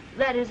me.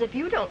 That is, if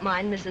you don't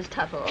mind, Mrs.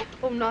 Tuttle.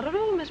 Oh, not at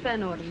all, Miss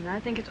Van Orden. I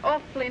think it's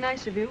awfully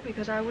nice of you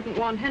because I wouldn't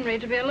want Henry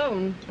to be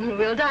alone.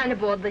 We'll dine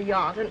aboard the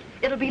yacht, and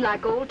it'll be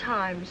like old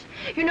times.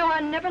 You know, I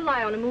never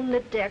lie on a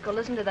moonlit deck or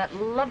listen to that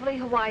lovely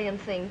Hawaiian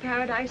thing,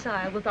 Paradise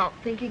Isle, without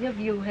thinking of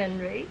you,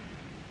 Henry.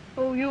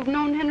 Oh, you've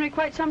known Henry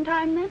quite some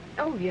time then?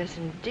 Oh, yes,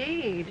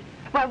 indeed.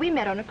 Why, we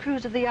met on a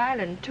cruise of the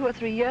island 2 or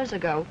 3 years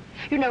ago.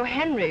 You know,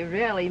 Henry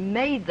really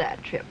made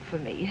that trip for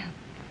me.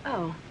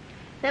 Oh,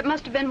 that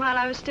must have been while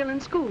I was still in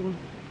school.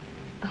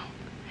 Oh,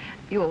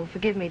 you'll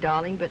forgive me,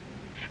 darling,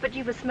 but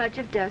you've a smudge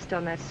of dust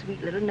on that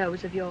sweet little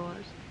nose of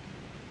yours.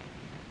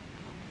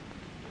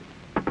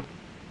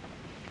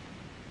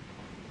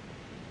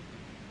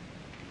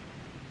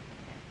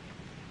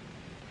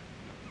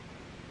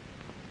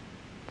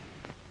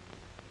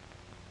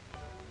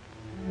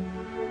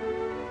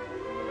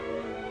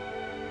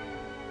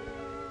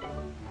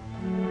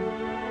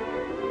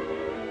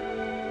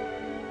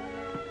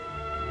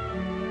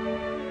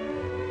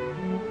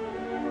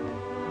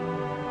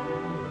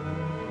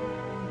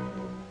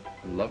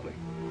 Lovely.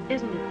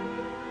 Isn't it?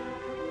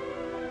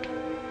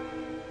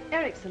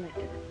 Eric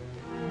selected it.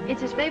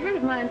 It's his favorite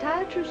of my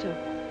entire trousseau.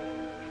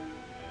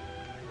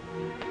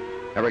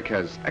 Eric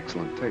has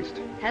excellent taste.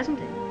 Hasn't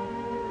he?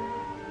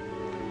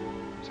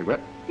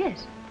 Cigarette?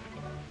 Yes.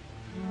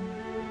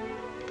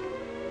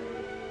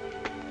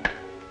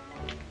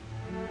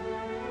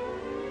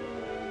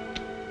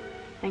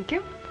 Thank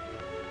you.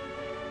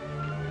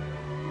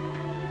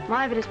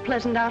 My, but it's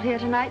pleasant out here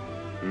tonight.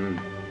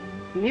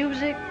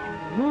 Music,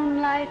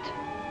 moonlight.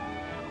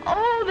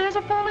 Oh, there's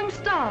a falling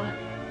star.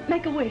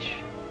 Make a wish.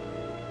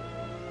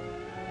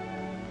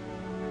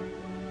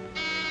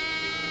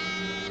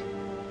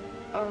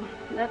 Oh,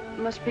 that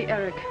must be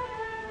Eric.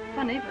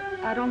 Funny,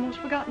 but I'd almost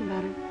forgotten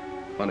about him.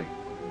 Funny.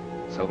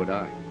 So would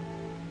I.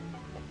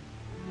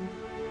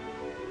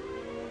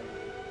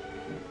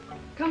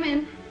 Come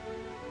in.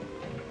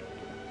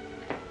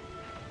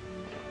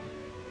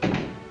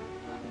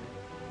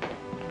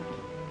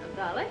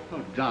 Darling?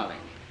 Oh, darling.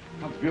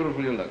 How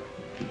beautiful you look.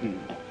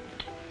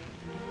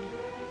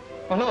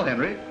 Oh, hello,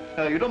 Henry.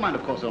 You don't mind,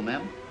 of course, old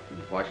man.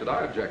 Why should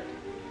I object?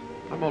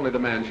 I'm only the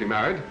man she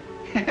married.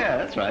 Yeah,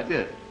 that's right,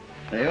 yes.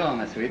 There you are,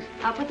 my sweet.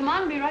 I'll put them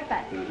on and be right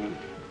back.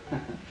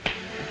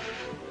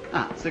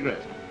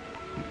 Cigarette.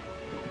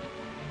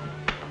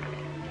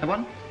 Have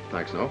one?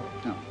 Thanks, no.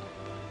 No.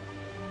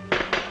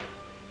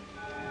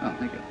 Oh,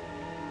 thank you.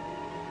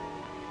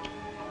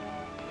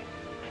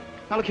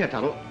 Now, look here,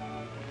 Tuttle.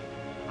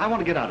 I want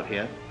to get out of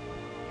here.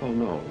 Oh,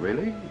 no,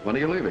 really? When are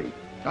you leaving?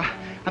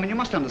 I mean, you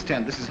must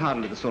understand, this is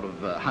hardly the sort of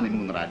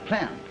honeymoon that I'd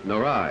planned.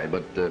 Nor I,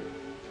 but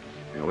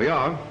here we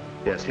are.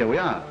 Yes, here we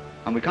are.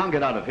 And we can't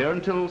get out of here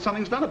until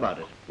something's done about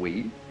it.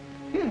 We?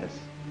 Yes.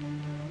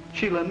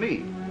 Sheila and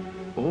me.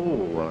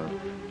 Oh, well,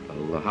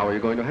 how are you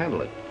going to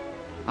handle it?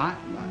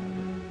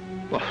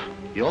 Well,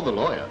 you're the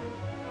lawyer.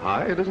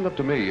 It isn't up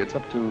to me. It's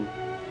up to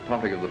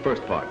talking of the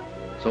first part.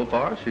 So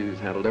far, she's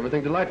handled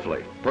everything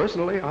delightfully.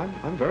 Personally,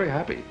 I'm very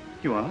happy.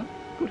 You are?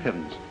 Good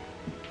heavens.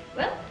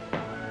 Well,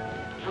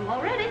 I'm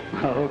all ready.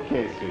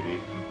 Okay, sweetie.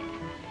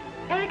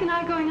 Eric and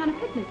I are going on a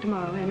picnic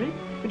tomorrow, Henry.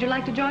 Would you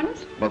like to join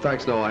us? Well,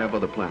 thanks, no. I have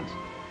other plans.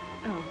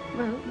 Oh,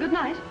 well, good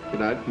night. Good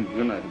night.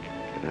 Good night.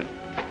 Good night.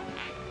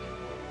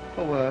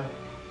 Oh,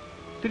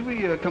 did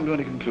we come to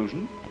any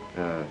conclusion?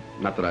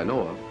 Not that I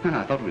know of.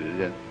 I thought we did,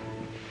 yeah.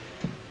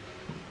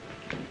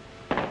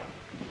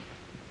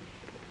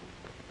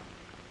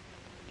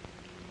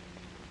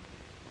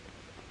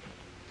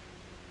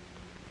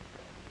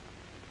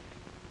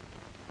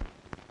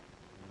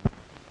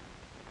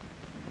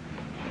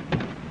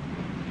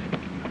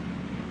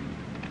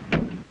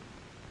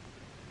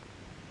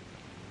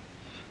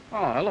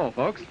 Oh, hello,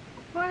 folks.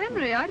 Well,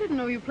 Henry, I didn't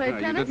know you played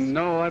tennis. You didn't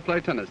know I play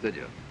tennis, did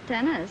you?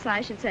 Tennis?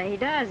 I should say he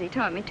does. He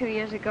taught me 2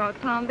 years ago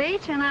at Palm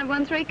Beach, and I've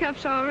won 3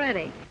 cups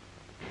already.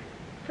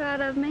 Proud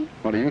of me?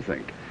 What do you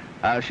think?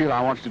 Sheila,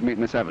 I want you to meet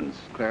Miss Evans,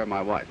 Claire,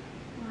 my wife.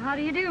 Well, how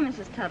do you do,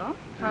 Mrs. Tuttle?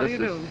 How do you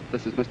do?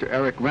 This is Mr.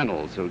 Eric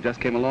Reynolds, who just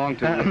came along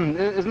to...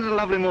 Isn't it a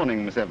lovely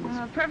morning, Miss Evans?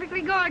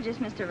 Perfectly gorgeous,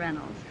 Mr.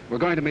 Reynolds. We're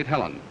going to meet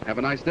Helen. Have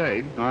a nice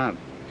day. All right.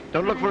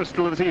 Don't look for us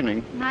till this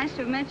evening. Nice to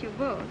have met you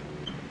both.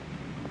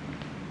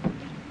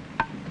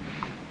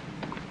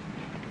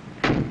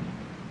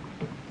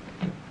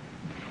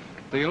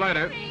 See you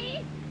later.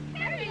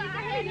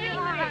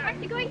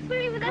 Aren't you going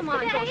swimming with us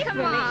today?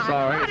 Come on.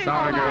 Sorry,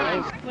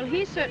 girls. Well,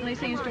 he certainly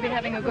seems to be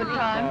having a good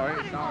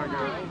time. Sorry,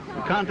 girls.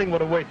 You can't think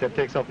what a weight that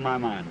takes off my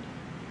mind.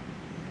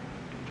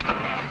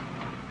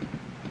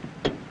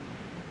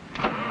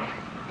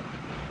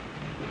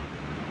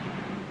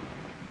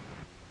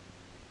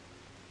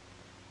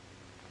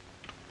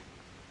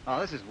 Oh,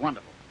 this is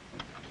wonderful.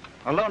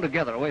 Alone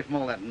together, away from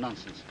all that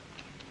nonsense.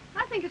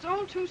 I think it's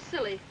all too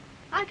silly.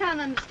 I can't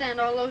understand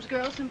all those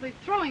girls simply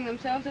throwing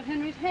themselves at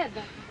Henry's head.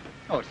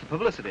 Oh, it's the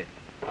publicity.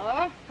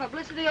 Oh,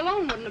 publicity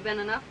alone wouldn't have been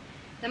enough.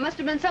 There must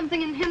have been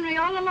something in Henry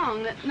all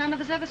along that none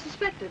of us ever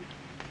suspected.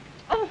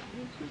 Oh,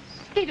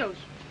 mosquitoes.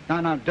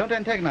 No, don't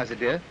antagonize it,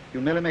 dear.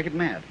 You'll merely make it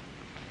mad.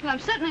 Well, I'm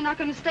certainly not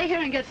going to stay here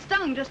and get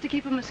stung just to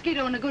keep a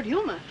mosquito in a good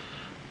humor.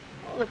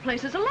 Oh, the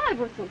place is alive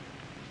with them.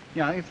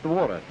 Yeah, I think it's the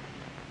water.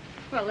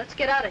 Well, let's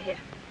get out of here.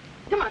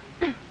 Come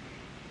on.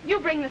 You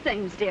bring the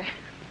things, dear.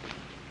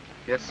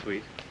 Yes,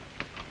 sweet.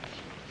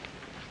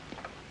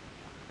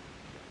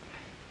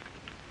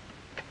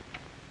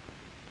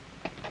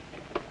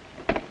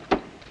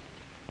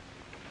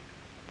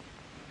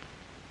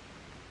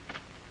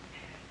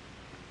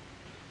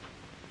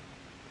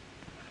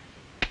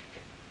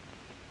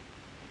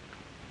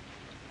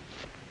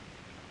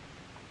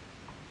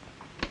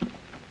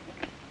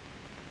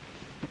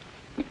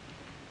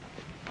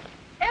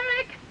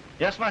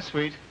 Yes, my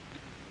sweet.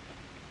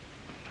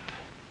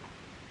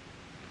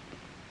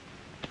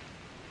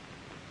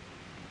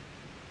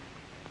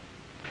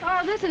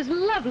 Oh, this is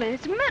lovely.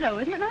 It's a meadow,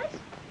 isn't it nice?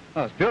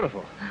 Oh, it's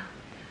beautiful.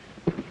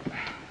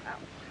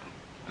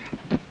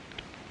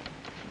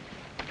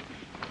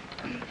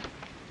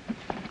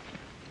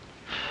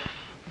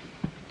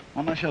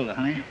 On my shoulder,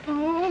 honey.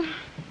 Oh.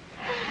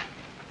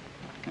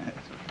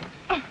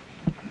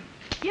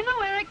 You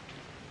know, Eric,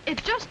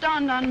 it just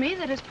dawned on me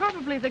that it's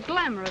probably the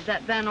glamour of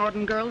that Van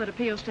Orden girl that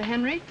appeals to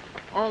Henry.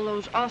 All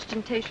those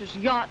ostentatious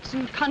yachts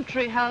and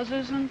country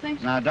houses and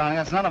things. Now, darling,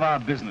 that's none of our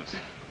business.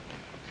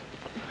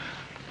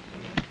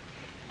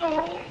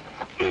 Oh.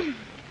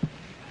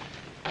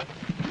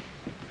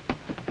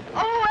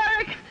 Oh,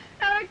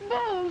 Eric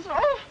Bowles.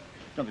 Oh.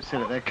 Don't be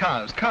silly, they're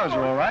cows. Cows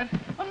are all right.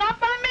 Well, not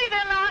by me,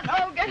 they're not.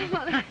 Oh, get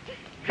him.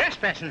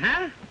 Trespassing,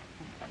 huh?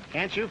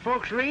 Can't you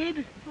folks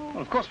read? Well,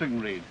 of course we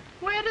can read.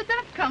 Where did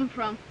that come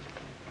from?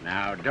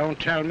 Now, don't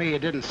tell me you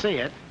didn't see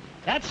it.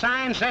 That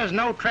sign says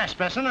no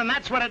trespassing, and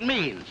that's what it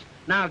means.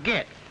 Now,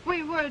 get.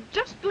 We were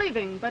just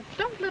leaving, but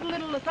don't let a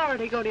little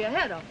authority go to your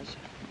head, officer.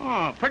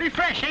 Oh, pretty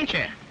fresh, ain't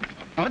you?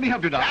 Now, let me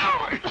help you,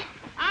 darling.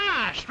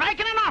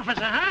 Striking an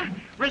officer, huh?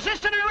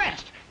 Resisting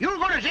arrest. You'll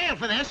go to jail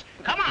for this.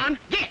 Come on,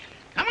 get.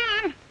 Come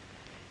on.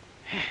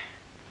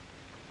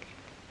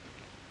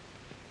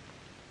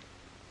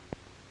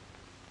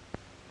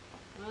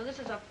 Well, this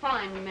is a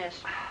fine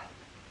mess.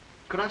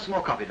 Could I have some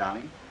more coffee,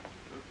 darling?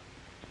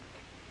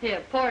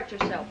 Here, pour it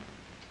yourself.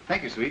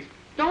 Thank you, sweet.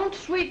 Don't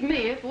sweet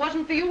me. If it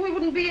wasn't for you, we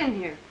wouldn't be in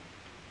here.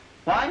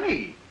 Why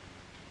me?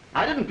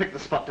 I didn't pick the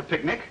spot to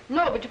picnic.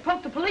 No, but you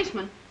poked the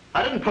policeman.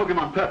 I didn't poke him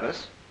on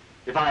purpose.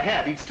 If I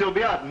had, he'd still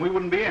be out and we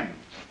wouldn't be in.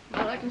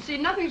 Well, I can see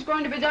nothing's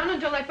going to be done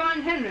until they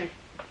find Henry.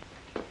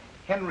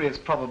 Henry is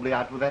probably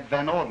out with that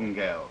Van Orden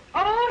girl.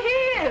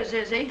 Oh, he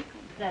is he?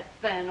 That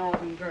Van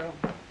Orden girl.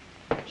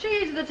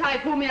 She's the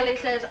type who merely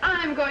says,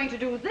 I'm going to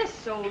do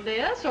this, old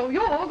dear, so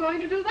you're going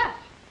to do that.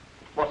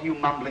 What are you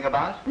mumbling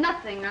about?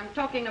 Nothing. I'm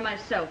talking to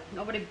myself.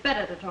 Nobody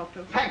better to talk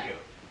to. Thank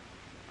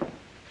you.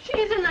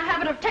 She's in the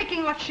habit of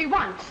taking what she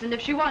wants, and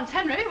if she wants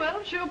Henry,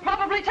 well, she'll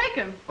probably take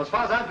him. As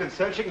far as I'm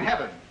concerned, she can have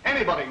him.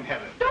 Anybody can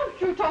have him.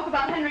 Don't you talk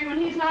about Henry when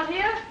he's not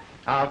here.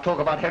 I'll talk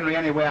about Henry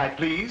any way I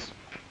please.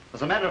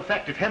 As a matter of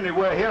fact, if Henry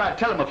were here, I'd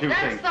tell him a few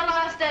That's things. the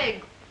last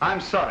egg.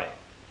 I'm sorry.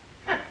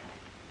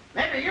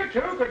 Maybe you two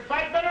could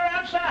fight better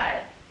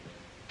outside.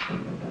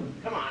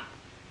 Come on.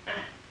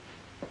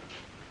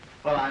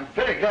 Well, I'm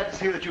very glad to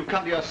see that you've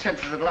come to your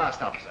senses at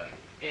last, officer.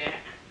 Yeah.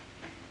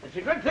 It's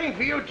a good thing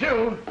for you,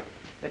 too,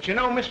 that you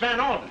know Miss Van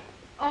Orden.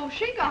 Oh,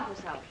 she got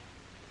us out.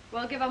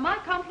 Well, give her my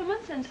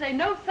compliments and say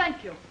no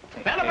thank you. A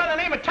fellow by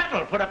the name of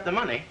Tuttle put up the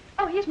money.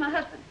 Oh, he's my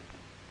husband.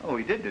 Oh,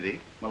 he did he?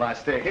 Well, I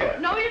stay here.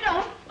 No, you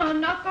don't.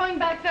 I'm not going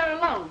back there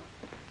alone.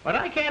 What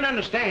I can't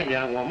understand,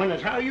 young woman,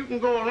 is how you can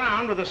go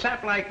around with a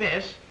sap like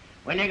this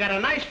when you got a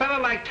nice fellow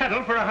like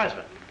Tuttle for a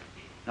husband.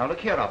 Now, look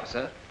here,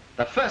 officer.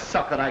 The first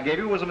sup that I gave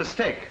you was a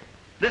mistake.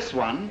 This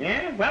one...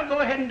 Yeah? Well, go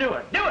ahead and do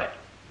it. Do it!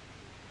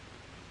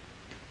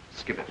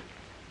 Skip it.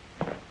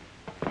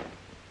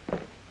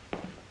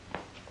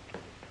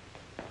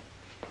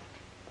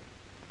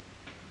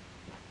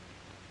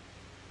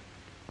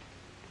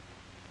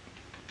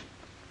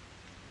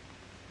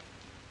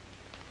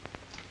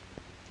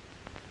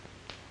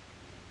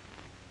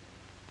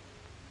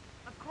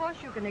 Of course,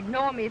 you can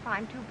ignore me if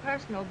I'm too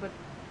personal,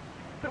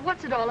 but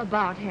what's it all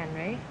about,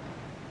 Henry?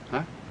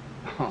 Huh?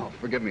 Oh,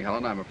 forgive me,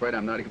 Helen. I'm afraid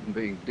I'm not even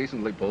being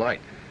decently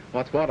polite.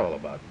 What's what all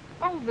about?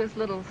 Oh, this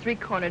little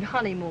three-cornered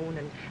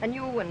honeymoon, and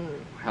you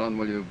and... Helen,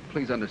 will you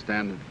please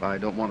understand if I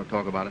don't want to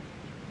talk about it?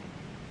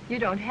 You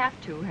don't have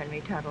to, Henry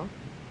Tuttle.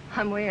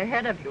 I'm way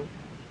ahead of you.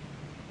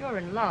 You're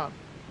in love.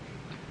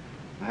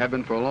 I have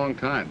been for a long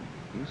time.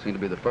 You seem to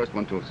be the first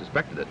one to have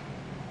suspected it.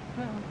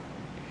 Well,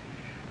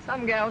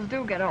 some gals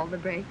do get all the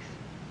breaks.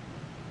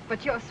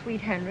 But you're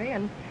sweet, Henry,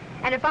 and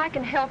if I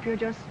can help you,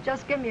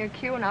 just give me a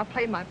cue and I'll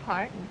play my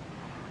part and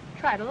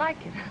try to like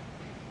it.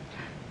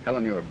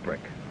 Helen, you're a brick.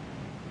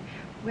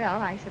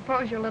 Well, I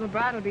suppose your little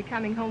bride will be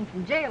coming home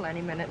from jail any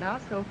minute now,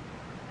 so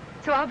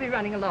I'll be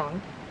running along.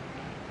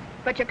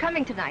 But you're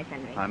coming tonight,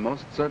 Henry. I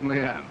most certainly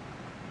am.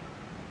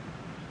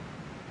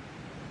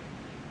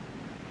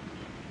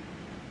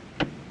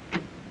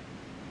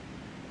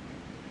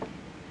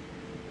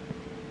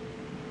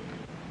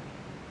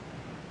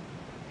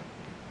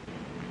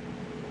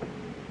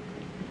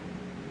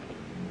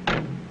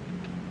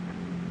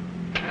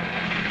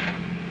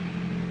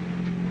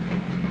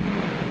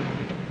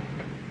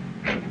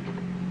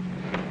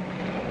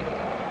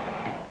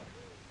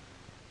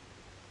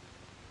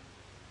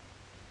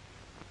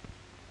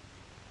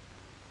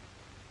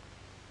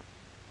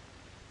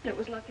 it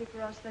was lucky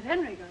for us that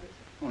Henry got it.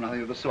 Oh,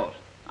 nothing of the sort.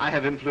 I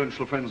have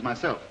influential friends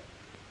myself.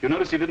 You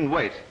notice he didn't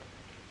wait.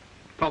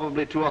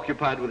 Probably too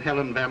occupied with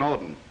Helen Van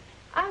Orden.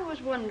 I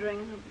was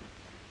wondering,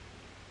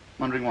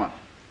 Wondering what?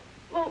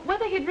 well,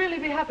 whether he'd really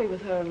be happy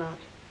with her or not.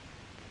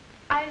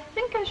 I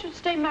think I should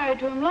stay married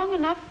to him long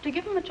enough to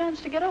give him a chance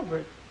to get over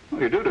it. Oh,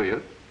 you do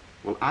you?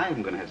 Well,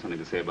 I'm going to have something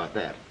to say about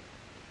that.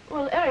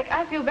 Well, Eric,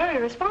 I feel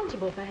very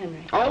responsible for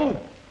Henry. Oh,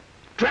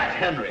 drat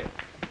Henry!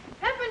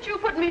 Haven't you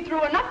put me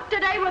through enough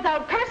today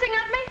without cursing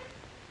at me?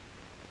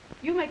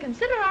 You may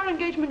consider our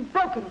engagement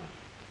broken.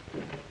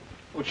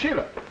 Oh,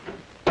 Sheila.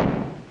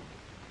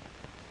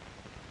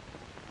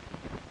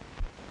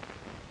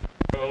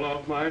 Girl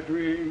of my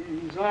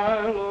dreams,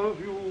 I love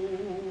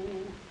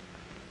you.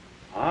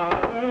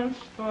 Yes,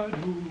 I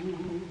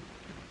do.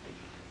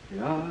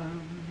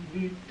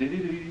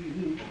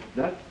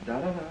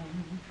 Da-da-da.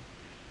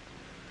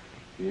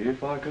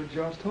 If I could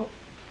just hope.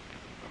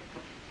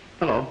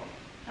 Hello.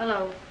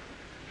 Hello.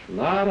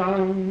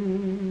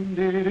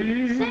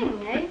 La-dum-dee-dee.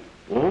 Sing, eh?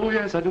 Oh,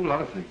 yes, I do a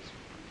lot of things.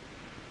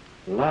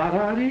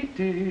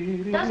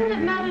 La-da-dee-dee-dee. Doesn't it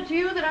matter to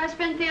you that I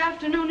spent the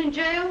afternoon in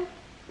jail?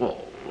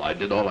 Well, I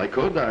did all I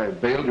could. I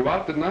bailed you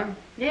out, didn't I?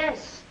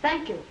 Yes,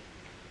 thank you.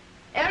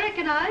 Eric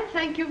and I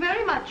thank you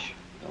very much.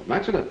 Don't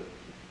mention it.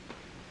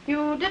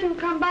 You didn't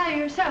come by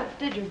yourself,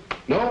 did you?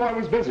 No, I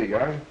was busy.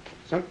 I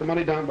sent the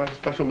money down by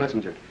special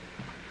messenger.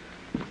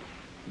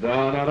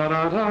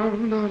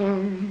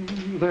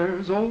 Da-da-da-da-dum-da-dum.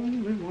 There's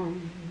only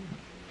one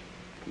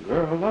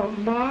girl of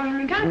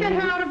mine. You can't get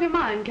her out of your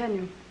mind, can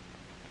you?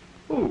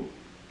 Who?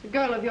 The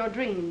girl of your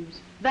dreams,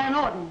 Van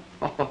Orden.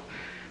 Oh,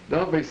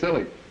 don't be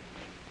silly.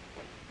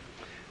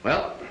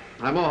 Well,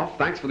 I'm off.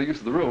 Thanks for the use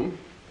of the room.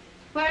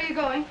 Where are you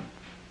going?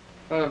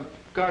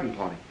 Garden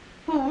party.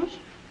 Whose?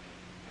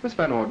 Miss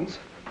Van Orden's.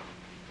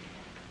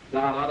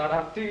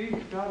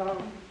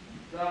 Da-da-da-da-dee-da-dum.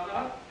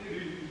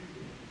 Da-da-dee-dee.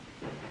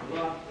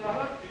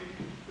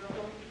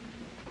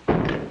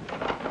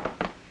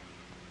 La-da-da-dee-da-dum.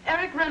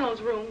 Eric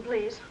Reynolds' room,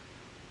 please.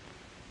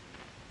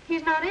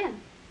 He's not in.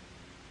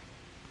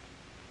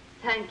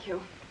 Thank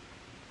you.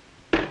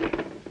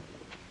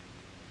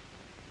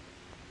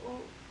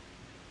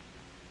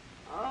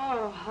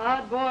 Oh,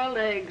 hard-boiled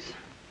eggs.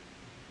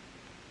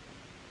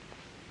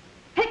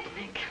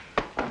 Picnic.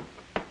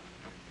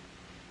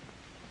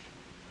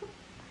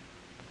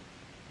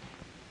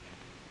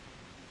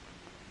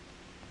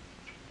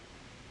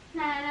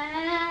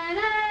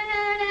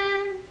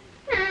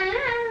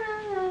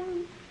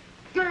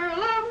 Girl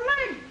of my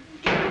dreams.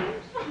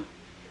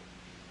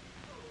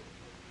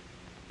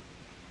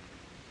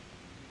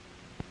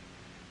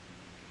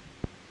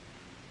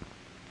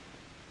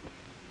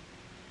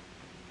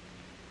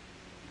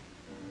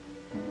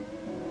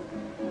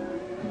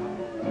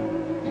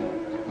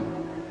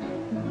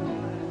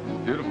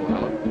 Beautiful,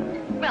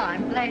 Helen. Well,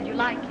 I'm glad you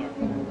like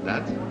it.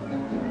 That's...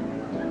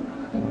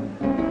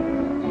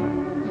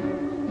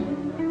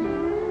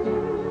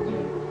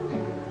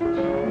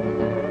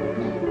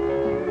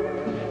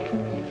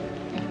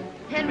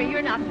 Henry,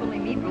 you're not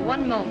fooling me for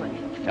one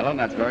moment. Helen,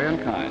 that's very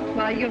unkind.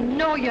 Well, you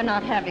know you're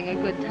not having a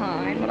good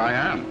time. But I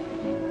am.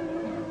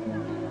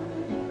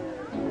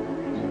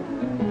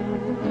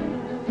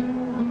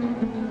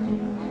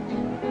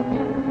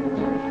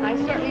 I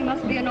certainly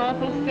must be an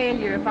awful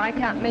failure if I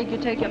can't make you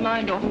take your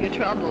mind off your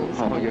troubles.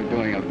 Oh, you're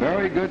doing a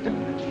very good...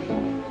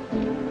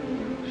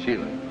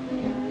 Sheila.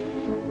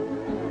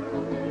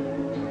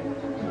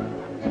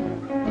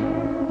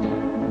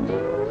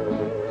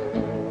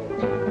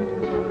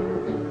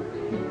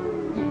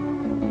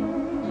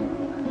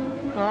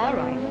 All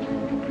right.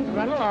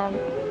 Run along.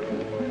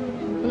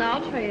 And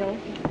I'll trail.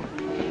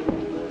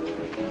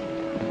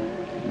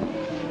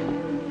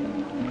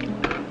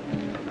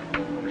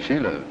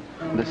 Sheila,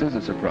 this is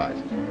a surprise.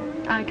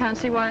 I can't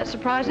see why it's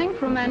surprising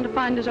for a man to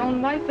find his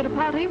own wife at a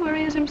party where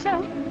he is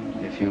himself.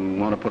 If you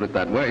want to put it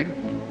that way.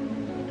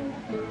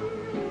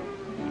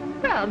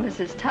 Well,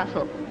 Mrs.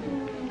 Tuttle,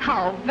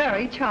 how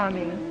very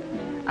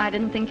charming. I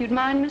didn't think you'd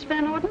mind, Miss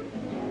Van Orden,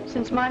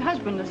 since my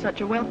husband is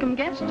such a welcome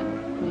guest.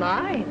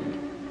 Mind?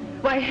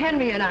 Why,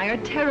 Henry and I are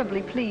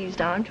terribly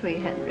pleased, aren't we,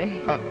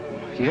 Henry?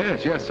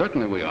 Yes,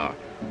 certainly we are.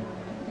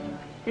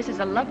 This is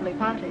a lovely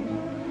party.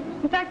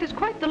 In fact, it's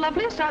quite the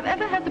loveliest I've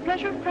ever had the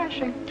pleasure of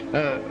crashing.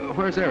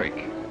 Where's Eric?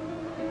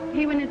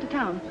 He went into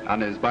town.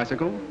 On his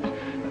bicycle?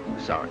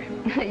 Sorry.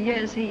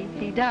 Yes,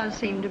 he does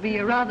seem to be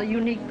a rather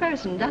unique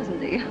person,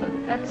 doesn't he?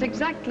 That's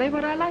exactly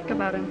what I like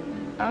about him.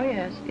 Oh,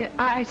 yes. Yeah,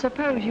 I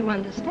suppose you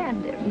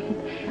understand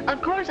him.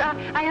 Of course,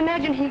 I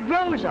imagine he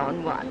grows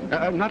on one.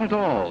 Not at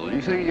all.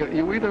 You see,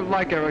 you either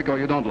like Eric or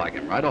you don't like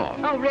him, right off.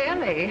 Oh,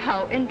 really?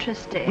 How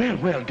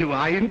interesting. Well, do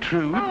I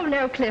intrude? Oh,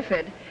 no,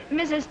 Clifford.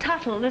 Mrs.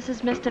 Tuttle, this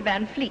is Mr.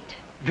 Van Fleet.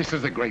 This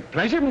is a great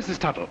pleasure, Mrs.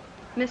 Tuttle.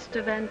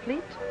 Mr. Van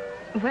Fleet?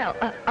 Well,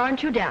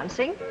 aren't you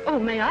dancing? Oh,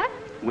 may I?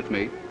 With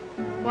me?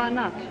 Why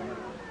not?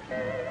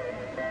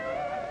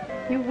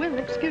 You will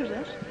excuse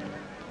us.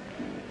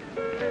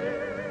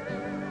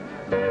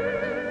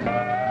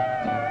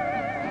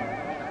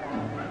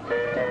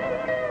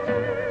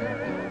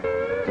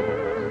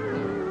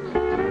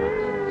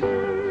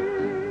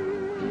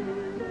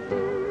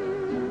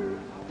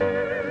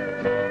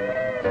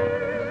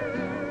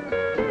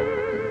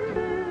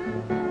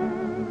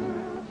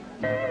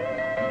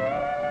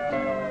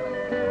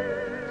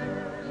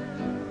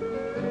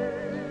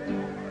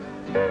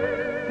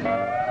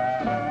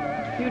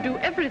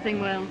 everything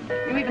well.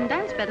 You even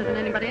dance better than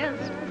anybody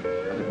else.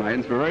 That is my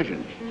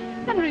inspiration.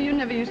 Henry, you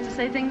never used to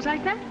say things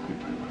like that.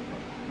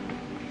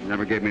 You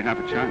never gave me half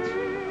a chance.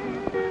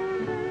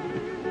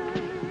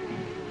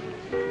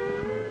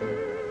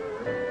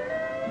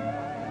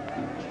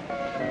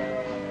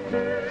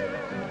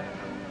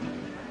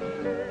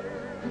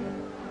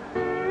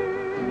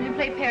 Will you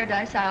play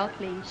Paradise Isle,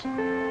 please?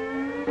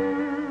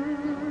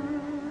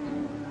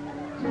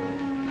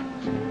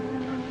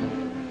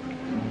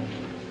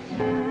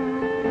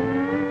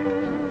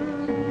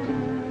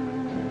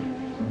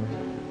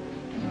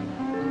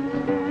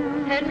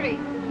 Henry,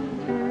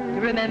 you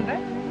remember?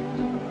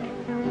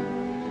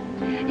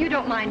 You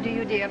don't mind, do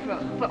you, dear,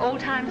 for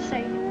old time's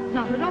sake?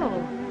 Not at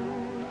all.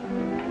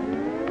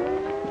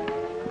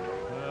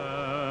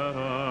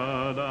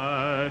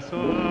 Paradise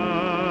Isles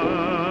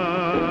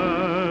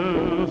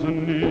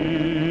beneath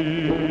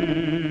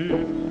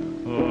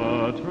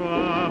a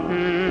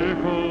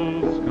tropical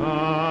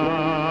sky.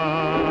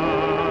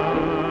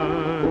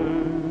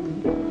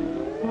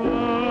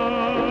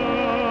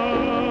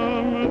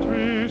 Palm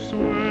trees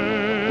sway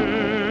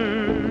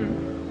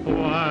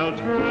while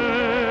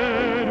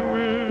trade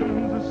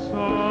winds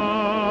sigh.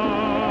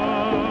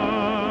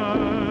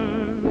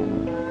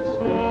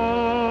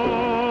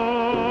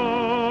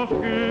 Soft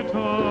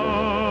guitars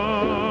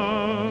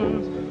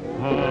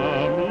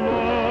hum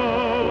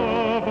lullabies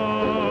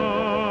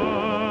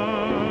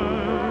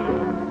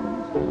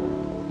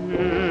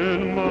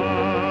in my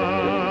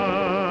paradise.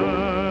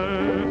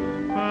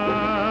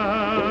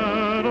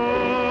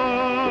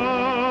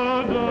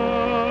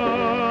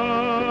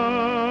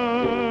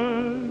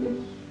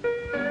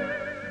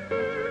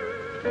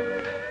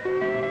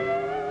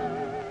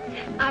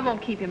 I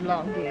won't keep him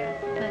long, dear.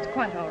 That's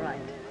quite all right.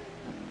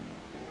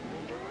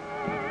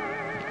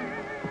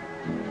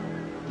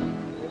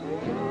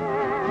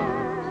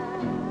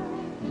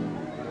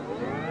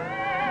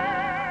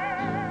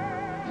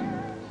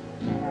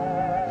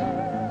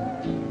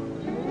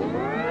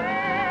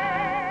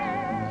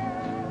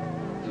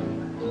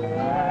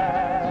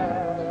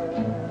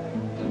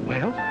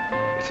 Well,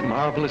 it's a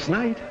marvelous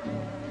night.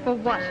 For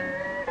what?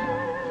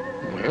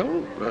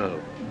 Well,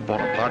 for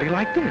a party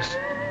like this.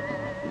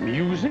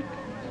 Music,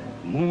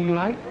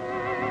 moonlight,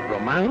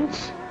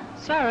 romance.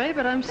 Sorry,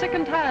 but I'm sick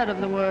and tired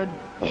of the word.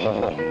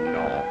 Oh,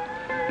 no,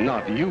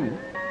 not you.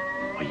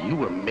 Why, you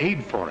were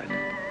made for it.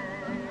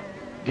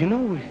 Do you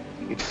know,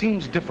 it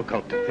seems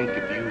difficult to think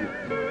of you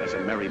as a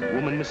married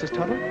woman, Mrs.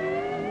 Tuttle.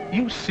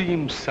 You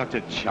seem such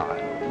a child.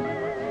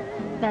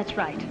 That's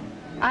right.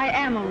 I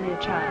am only a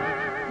child.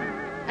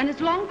 And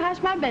it's long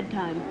past my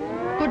bedtime.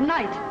 Good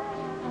night.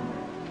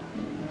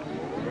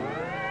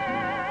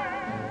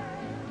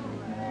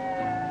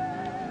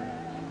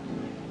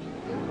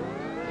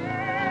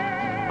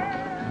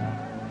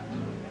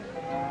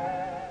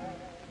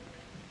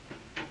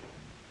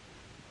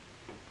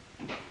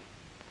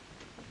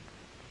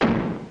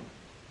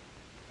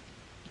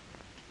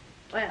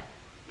 Well,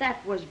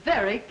 that was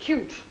very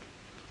cute.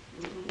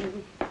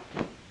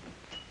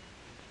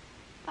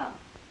 Oh,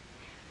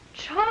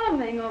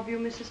 charming of you,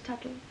 Mrs.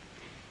 Tuttle.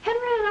 Henry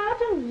and I are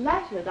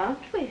delighted,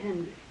 aren't we,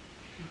 Henry?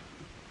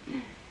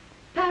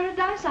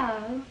 Paradise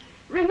Isle.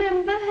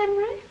 Remember,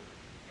 Henry?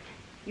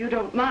 You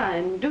don't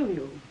mind, do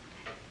you?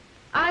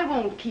 I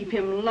won't keep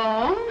him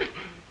long.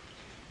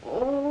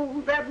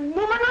 Oh, that woman,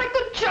 I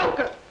could choke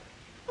her.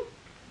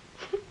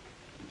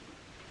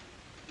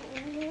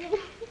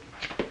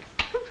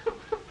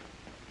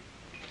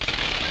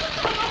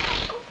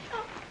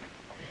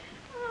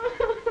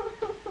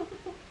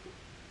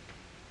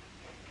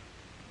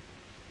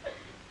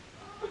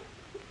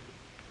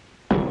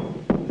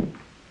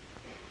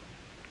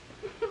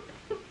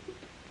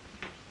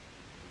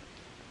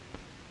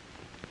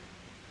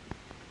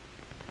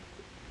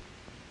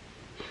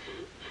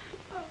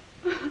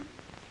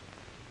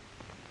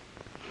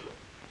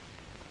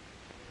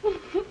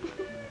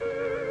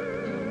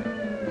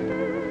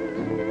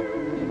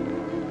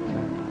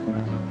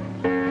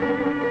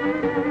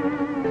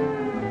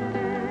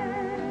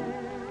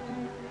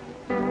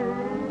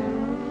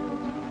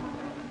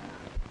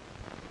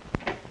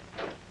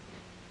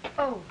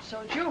 Oh, so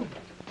it's you.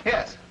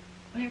 Yes.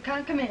 Well, you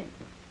can't come in.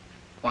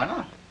 Why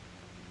not?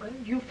 Well,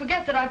 you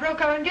forget that I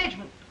broke our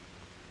engagement.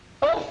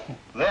 Oh,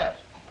 that.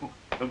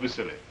 Don't be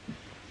silly.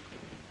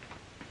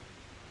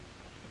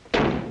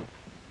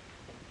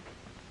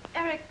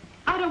 Eric,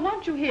 I don't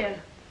want you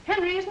here.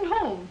 Henry isn't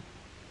home.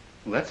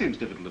 Well, that seems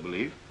difficult to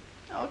believe.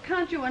 Oh,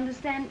 can't you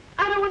understand?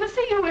 I don't want to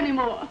see you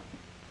anymore.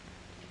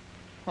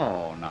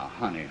 Oh, now,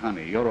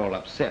 honey, you're all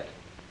upset.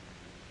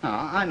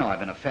 Now, I know I've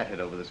been a fathead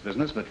over this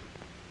business, but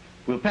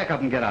we'll pack up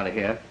and get out of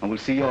here, and we'll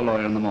see your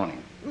lawyer in the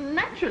morning.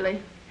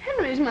 Naturally.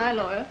 Henry's my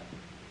lawyer.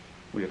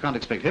 Well, you can't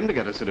expect him to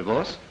get us a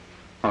divorce.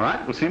 All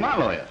right, we'll see my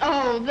lawyer.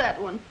 Oh, that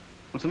one.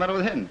 What's the matter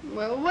with him?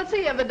 Well, what's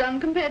he ever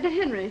done compared to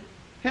Henry?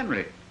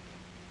 Henry?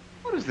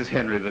 What is this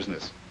Henry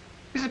business?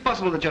 Is it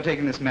possible that you're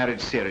taking this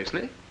marriage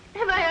seriously?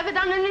 Have I ever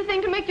done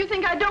anything to make you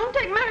think I don't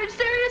take marriage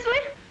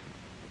seriously?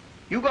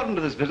 You got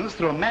into this business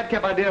through a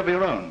madcap idea of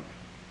your own.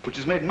 which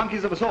has made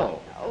monkeys of us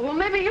all. Oh, well,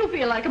 maybe you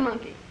feel like a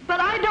monkey, but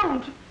I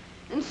don't.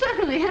 And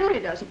certainly Henry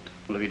doesn't.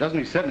 Well, if he doesn't,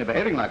 he's certainly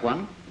behaving like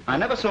one. I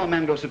never saw a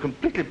man go so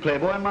completely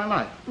playboy in my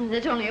life.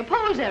 That's only a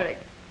pose, Eric.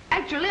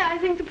 Actually, I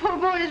think the poor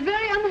boy is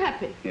very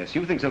unhappy. Yes,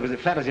 you think so because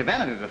it flatters your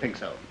vanity to think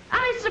so.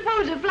 I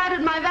suppose it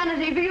flattered my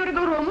vanity for you to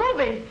go to a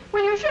movie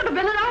when you should have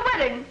been at our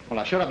wedding. Well,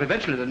 I showed up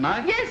eventually, didn't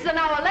I? Yes, an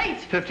hour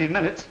late. 15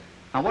 minutes.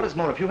 And what is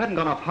more, if you hadn't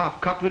gone off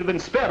half-cocked, we'd have been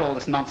spared all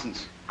this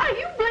nonsense. Are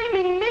you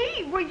blaming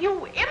me? Were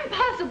you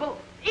impossible,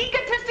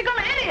 egotistical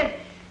idiot?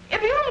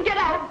 If you don't get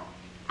out,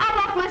 I'll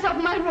lock myself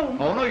in my room.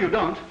 Oh, no, you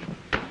don't.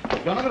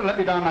 You're not going to let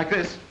me down like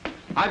this.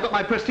 I've got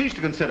my prestige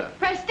to consider.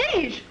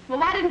 Prestige? Well,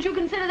 why didn't you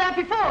consider that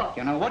before?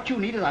 You know, what you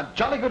need is a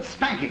jolly good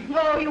spanking.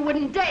 Oh, you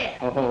wouldn't dare.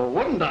 Oh,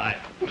 wouldn't I?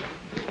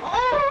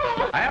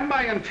 Oh! Am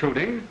I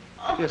intruding?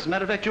 Yes, as a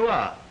matter of fact, you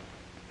are.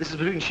 This is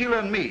between Sheila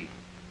and me.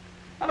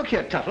 Now, look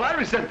here, Tuttle, I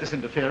resent this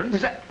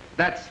interference.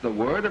 That's the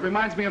word. It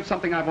reminds me of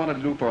something I've wanted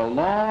to do for a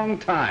long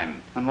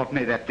time. And what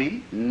may that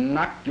be?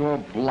 Knock your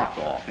block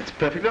off. It's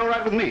perfectly all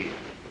right with me.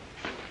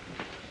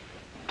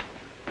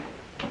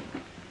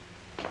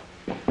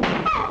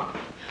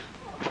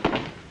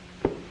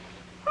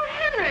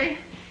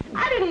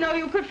 I didn't know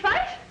you could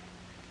fight.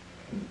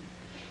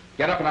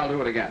 Get up and I'll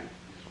do it again.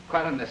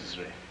 Quite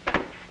unnecessary.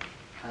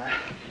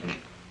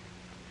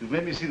 You've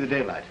made me see the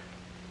daylight.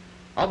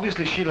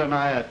 Obviously, Sheila and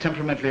I are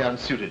temperamentally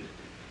unsuited.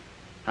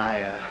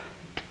 I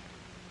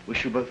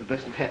wish you both the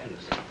best of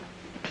happiness.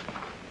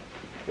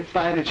 If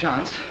by any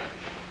chance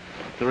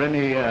there are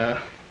any, I'll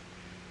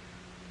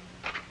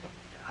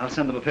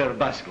send them a pair of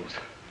bicycles.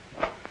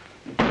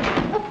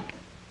 Oh.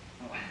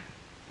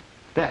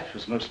 That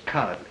was most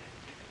cowardly.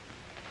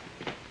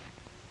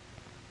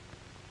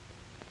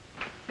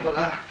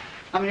 Well,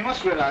 I mean, you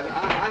must realize,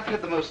 I've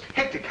had the most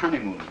hectic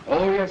honeymoon.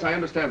 Oh, yes, I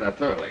understand that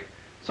thoroughly.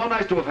 So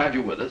nice to have had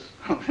you with us.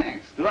 Oh,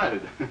 thanks.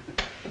 Delighted.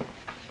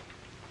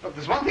 Look,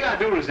 there's one thing I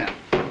do resent.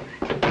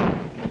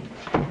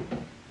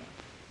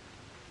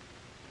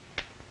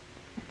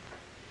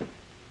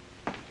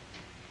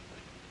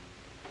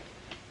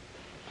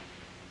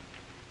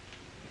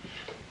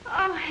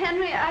 Oh,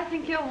 Henry, I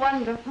think you're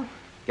wonderful.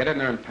 Get in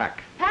there and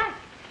pack. Pack?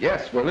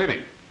 Yes, we're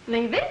leaving.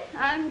 Leaving?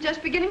 I'm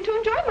just beginning to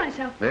enjoy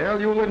myself.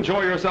 Well, you'll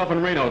enjoy yourself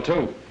in Reno,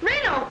 too.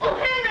 Reno? Oh,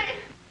 Henry!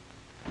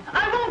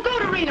 I won't go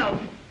to Reno.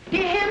 Do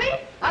you hear me?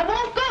 I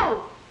won't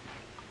go.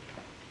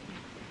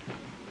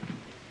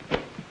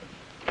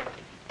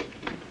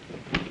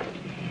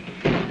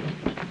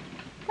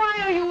 Why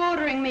are you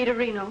ordering me to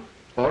Reno?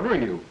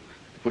 Ordering you?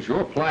 It was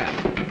your plan.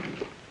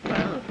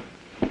 Well,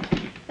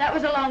 that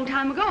was a long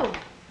time ago.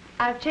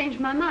 I've changed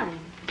my mind.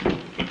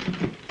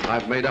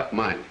 I've made up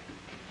mine.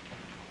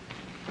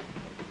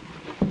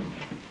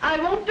 I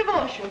won't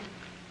divorce you.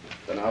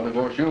 Then I'll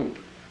divorce you.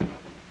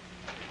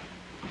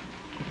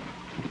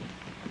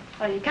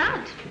 Well, you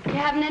can't. You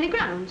haven't any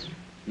grounds.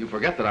 You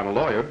forget that I'm a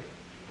lawyer.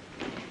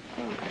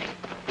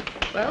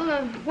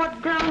 Well,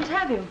 what grounds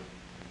have you?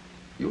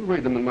 You'll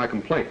read them in my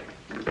complaint.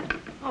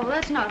 Oh,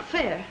 that's not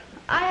fair.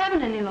 I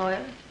haven't any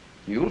lawyers.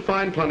 You'll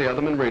find plenty of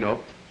them in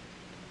Reno.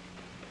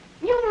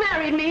 You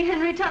married me,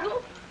 Henry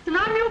Tuttle, and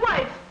I'm your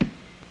wife.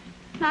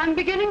 And I'm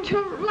beginning to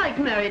like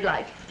married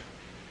life.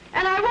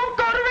 And I won't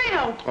go to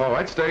Reno. All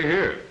right, stay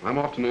here. I'm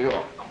off to New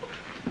York.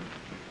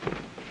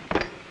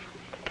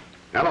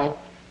 Hello.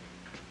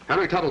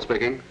 Henry Tuttle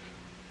speaking.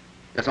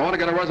 Yes, I want to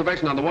get a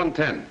reservation on the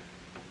 110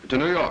 to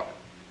New York.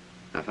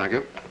 Thank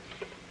you.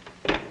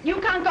 You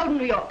can't go to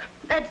New York.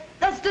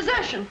 That's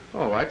desertion.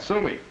 All right,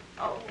 sue me.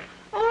 Oh,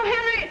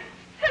 Henry,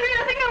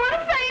 I think I want to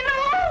faint.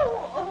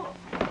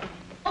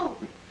 Oh.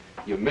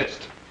 You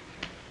missed.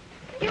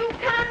 You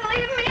can't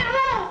leave me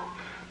alone.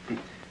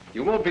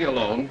 You won't be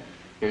alone.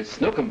 Here's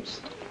Snookums.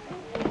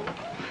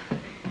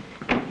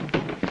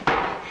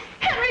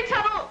 Henry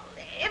Tuttle,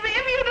 if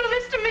you do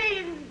this to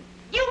me,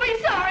 you'll be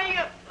sorry.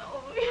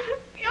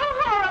 You're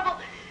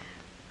horrible.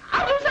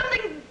 I'll do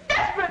something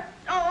desperate.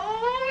 Oh.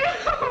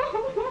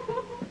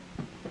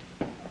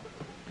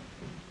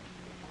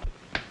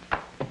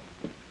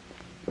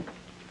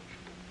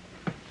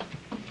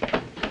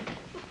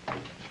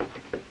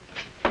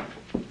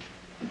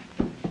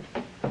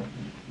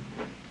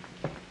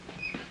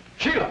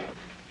 Sheila!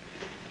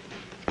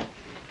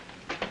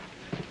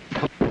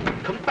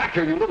 Come back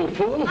here, you little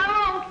fool.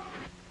 I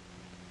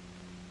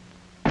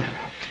won't.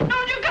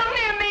 Don't you come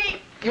near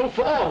me. You'll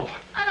fall.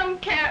 I don't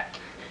care.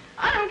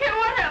 I don't care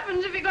what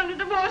happens if you're going to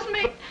divorce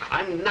me.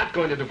 I'm not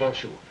going to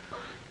divorce you.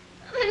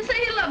 Then say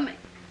you love me.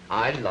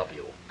 I love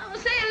you. Oh,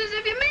 say it as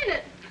if you mean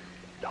it.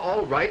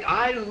 All right,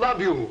 I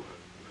love you.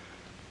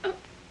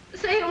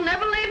 Say you'll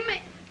never leave me.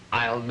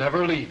 I'll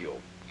never leave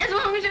you. As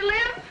long as you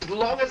live? As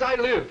long as I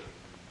live.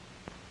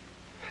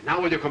 Now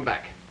will you come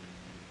back?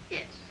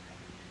 Yes.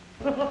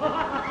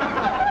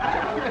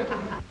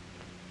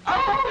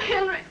 Oh,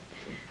 Henry.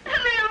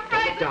 Henry, I'm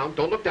frightened.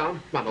 Don't look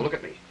down. Come on, now look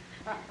at me.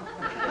 That's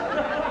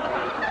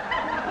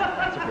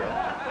a girl.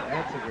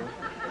 That's a girl.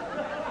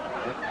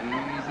 Yep,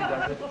 easy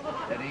does it.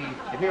 Steady.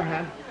 Give me your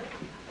hand.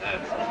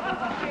 That's it.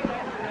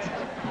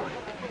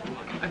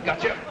 I've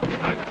got you.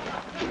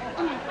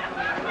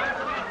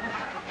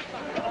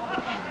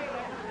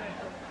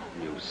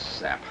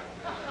 sap.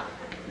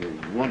 You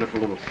wonderful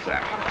little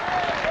sap.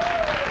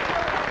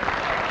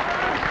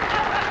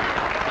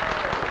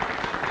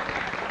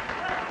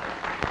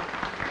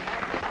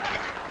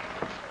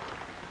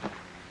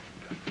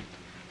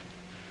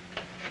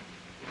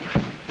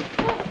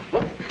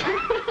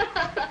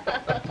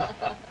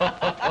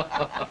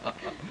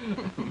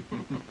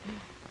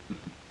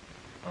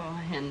 Oh,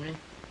 Henry,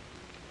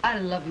 I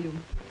love you.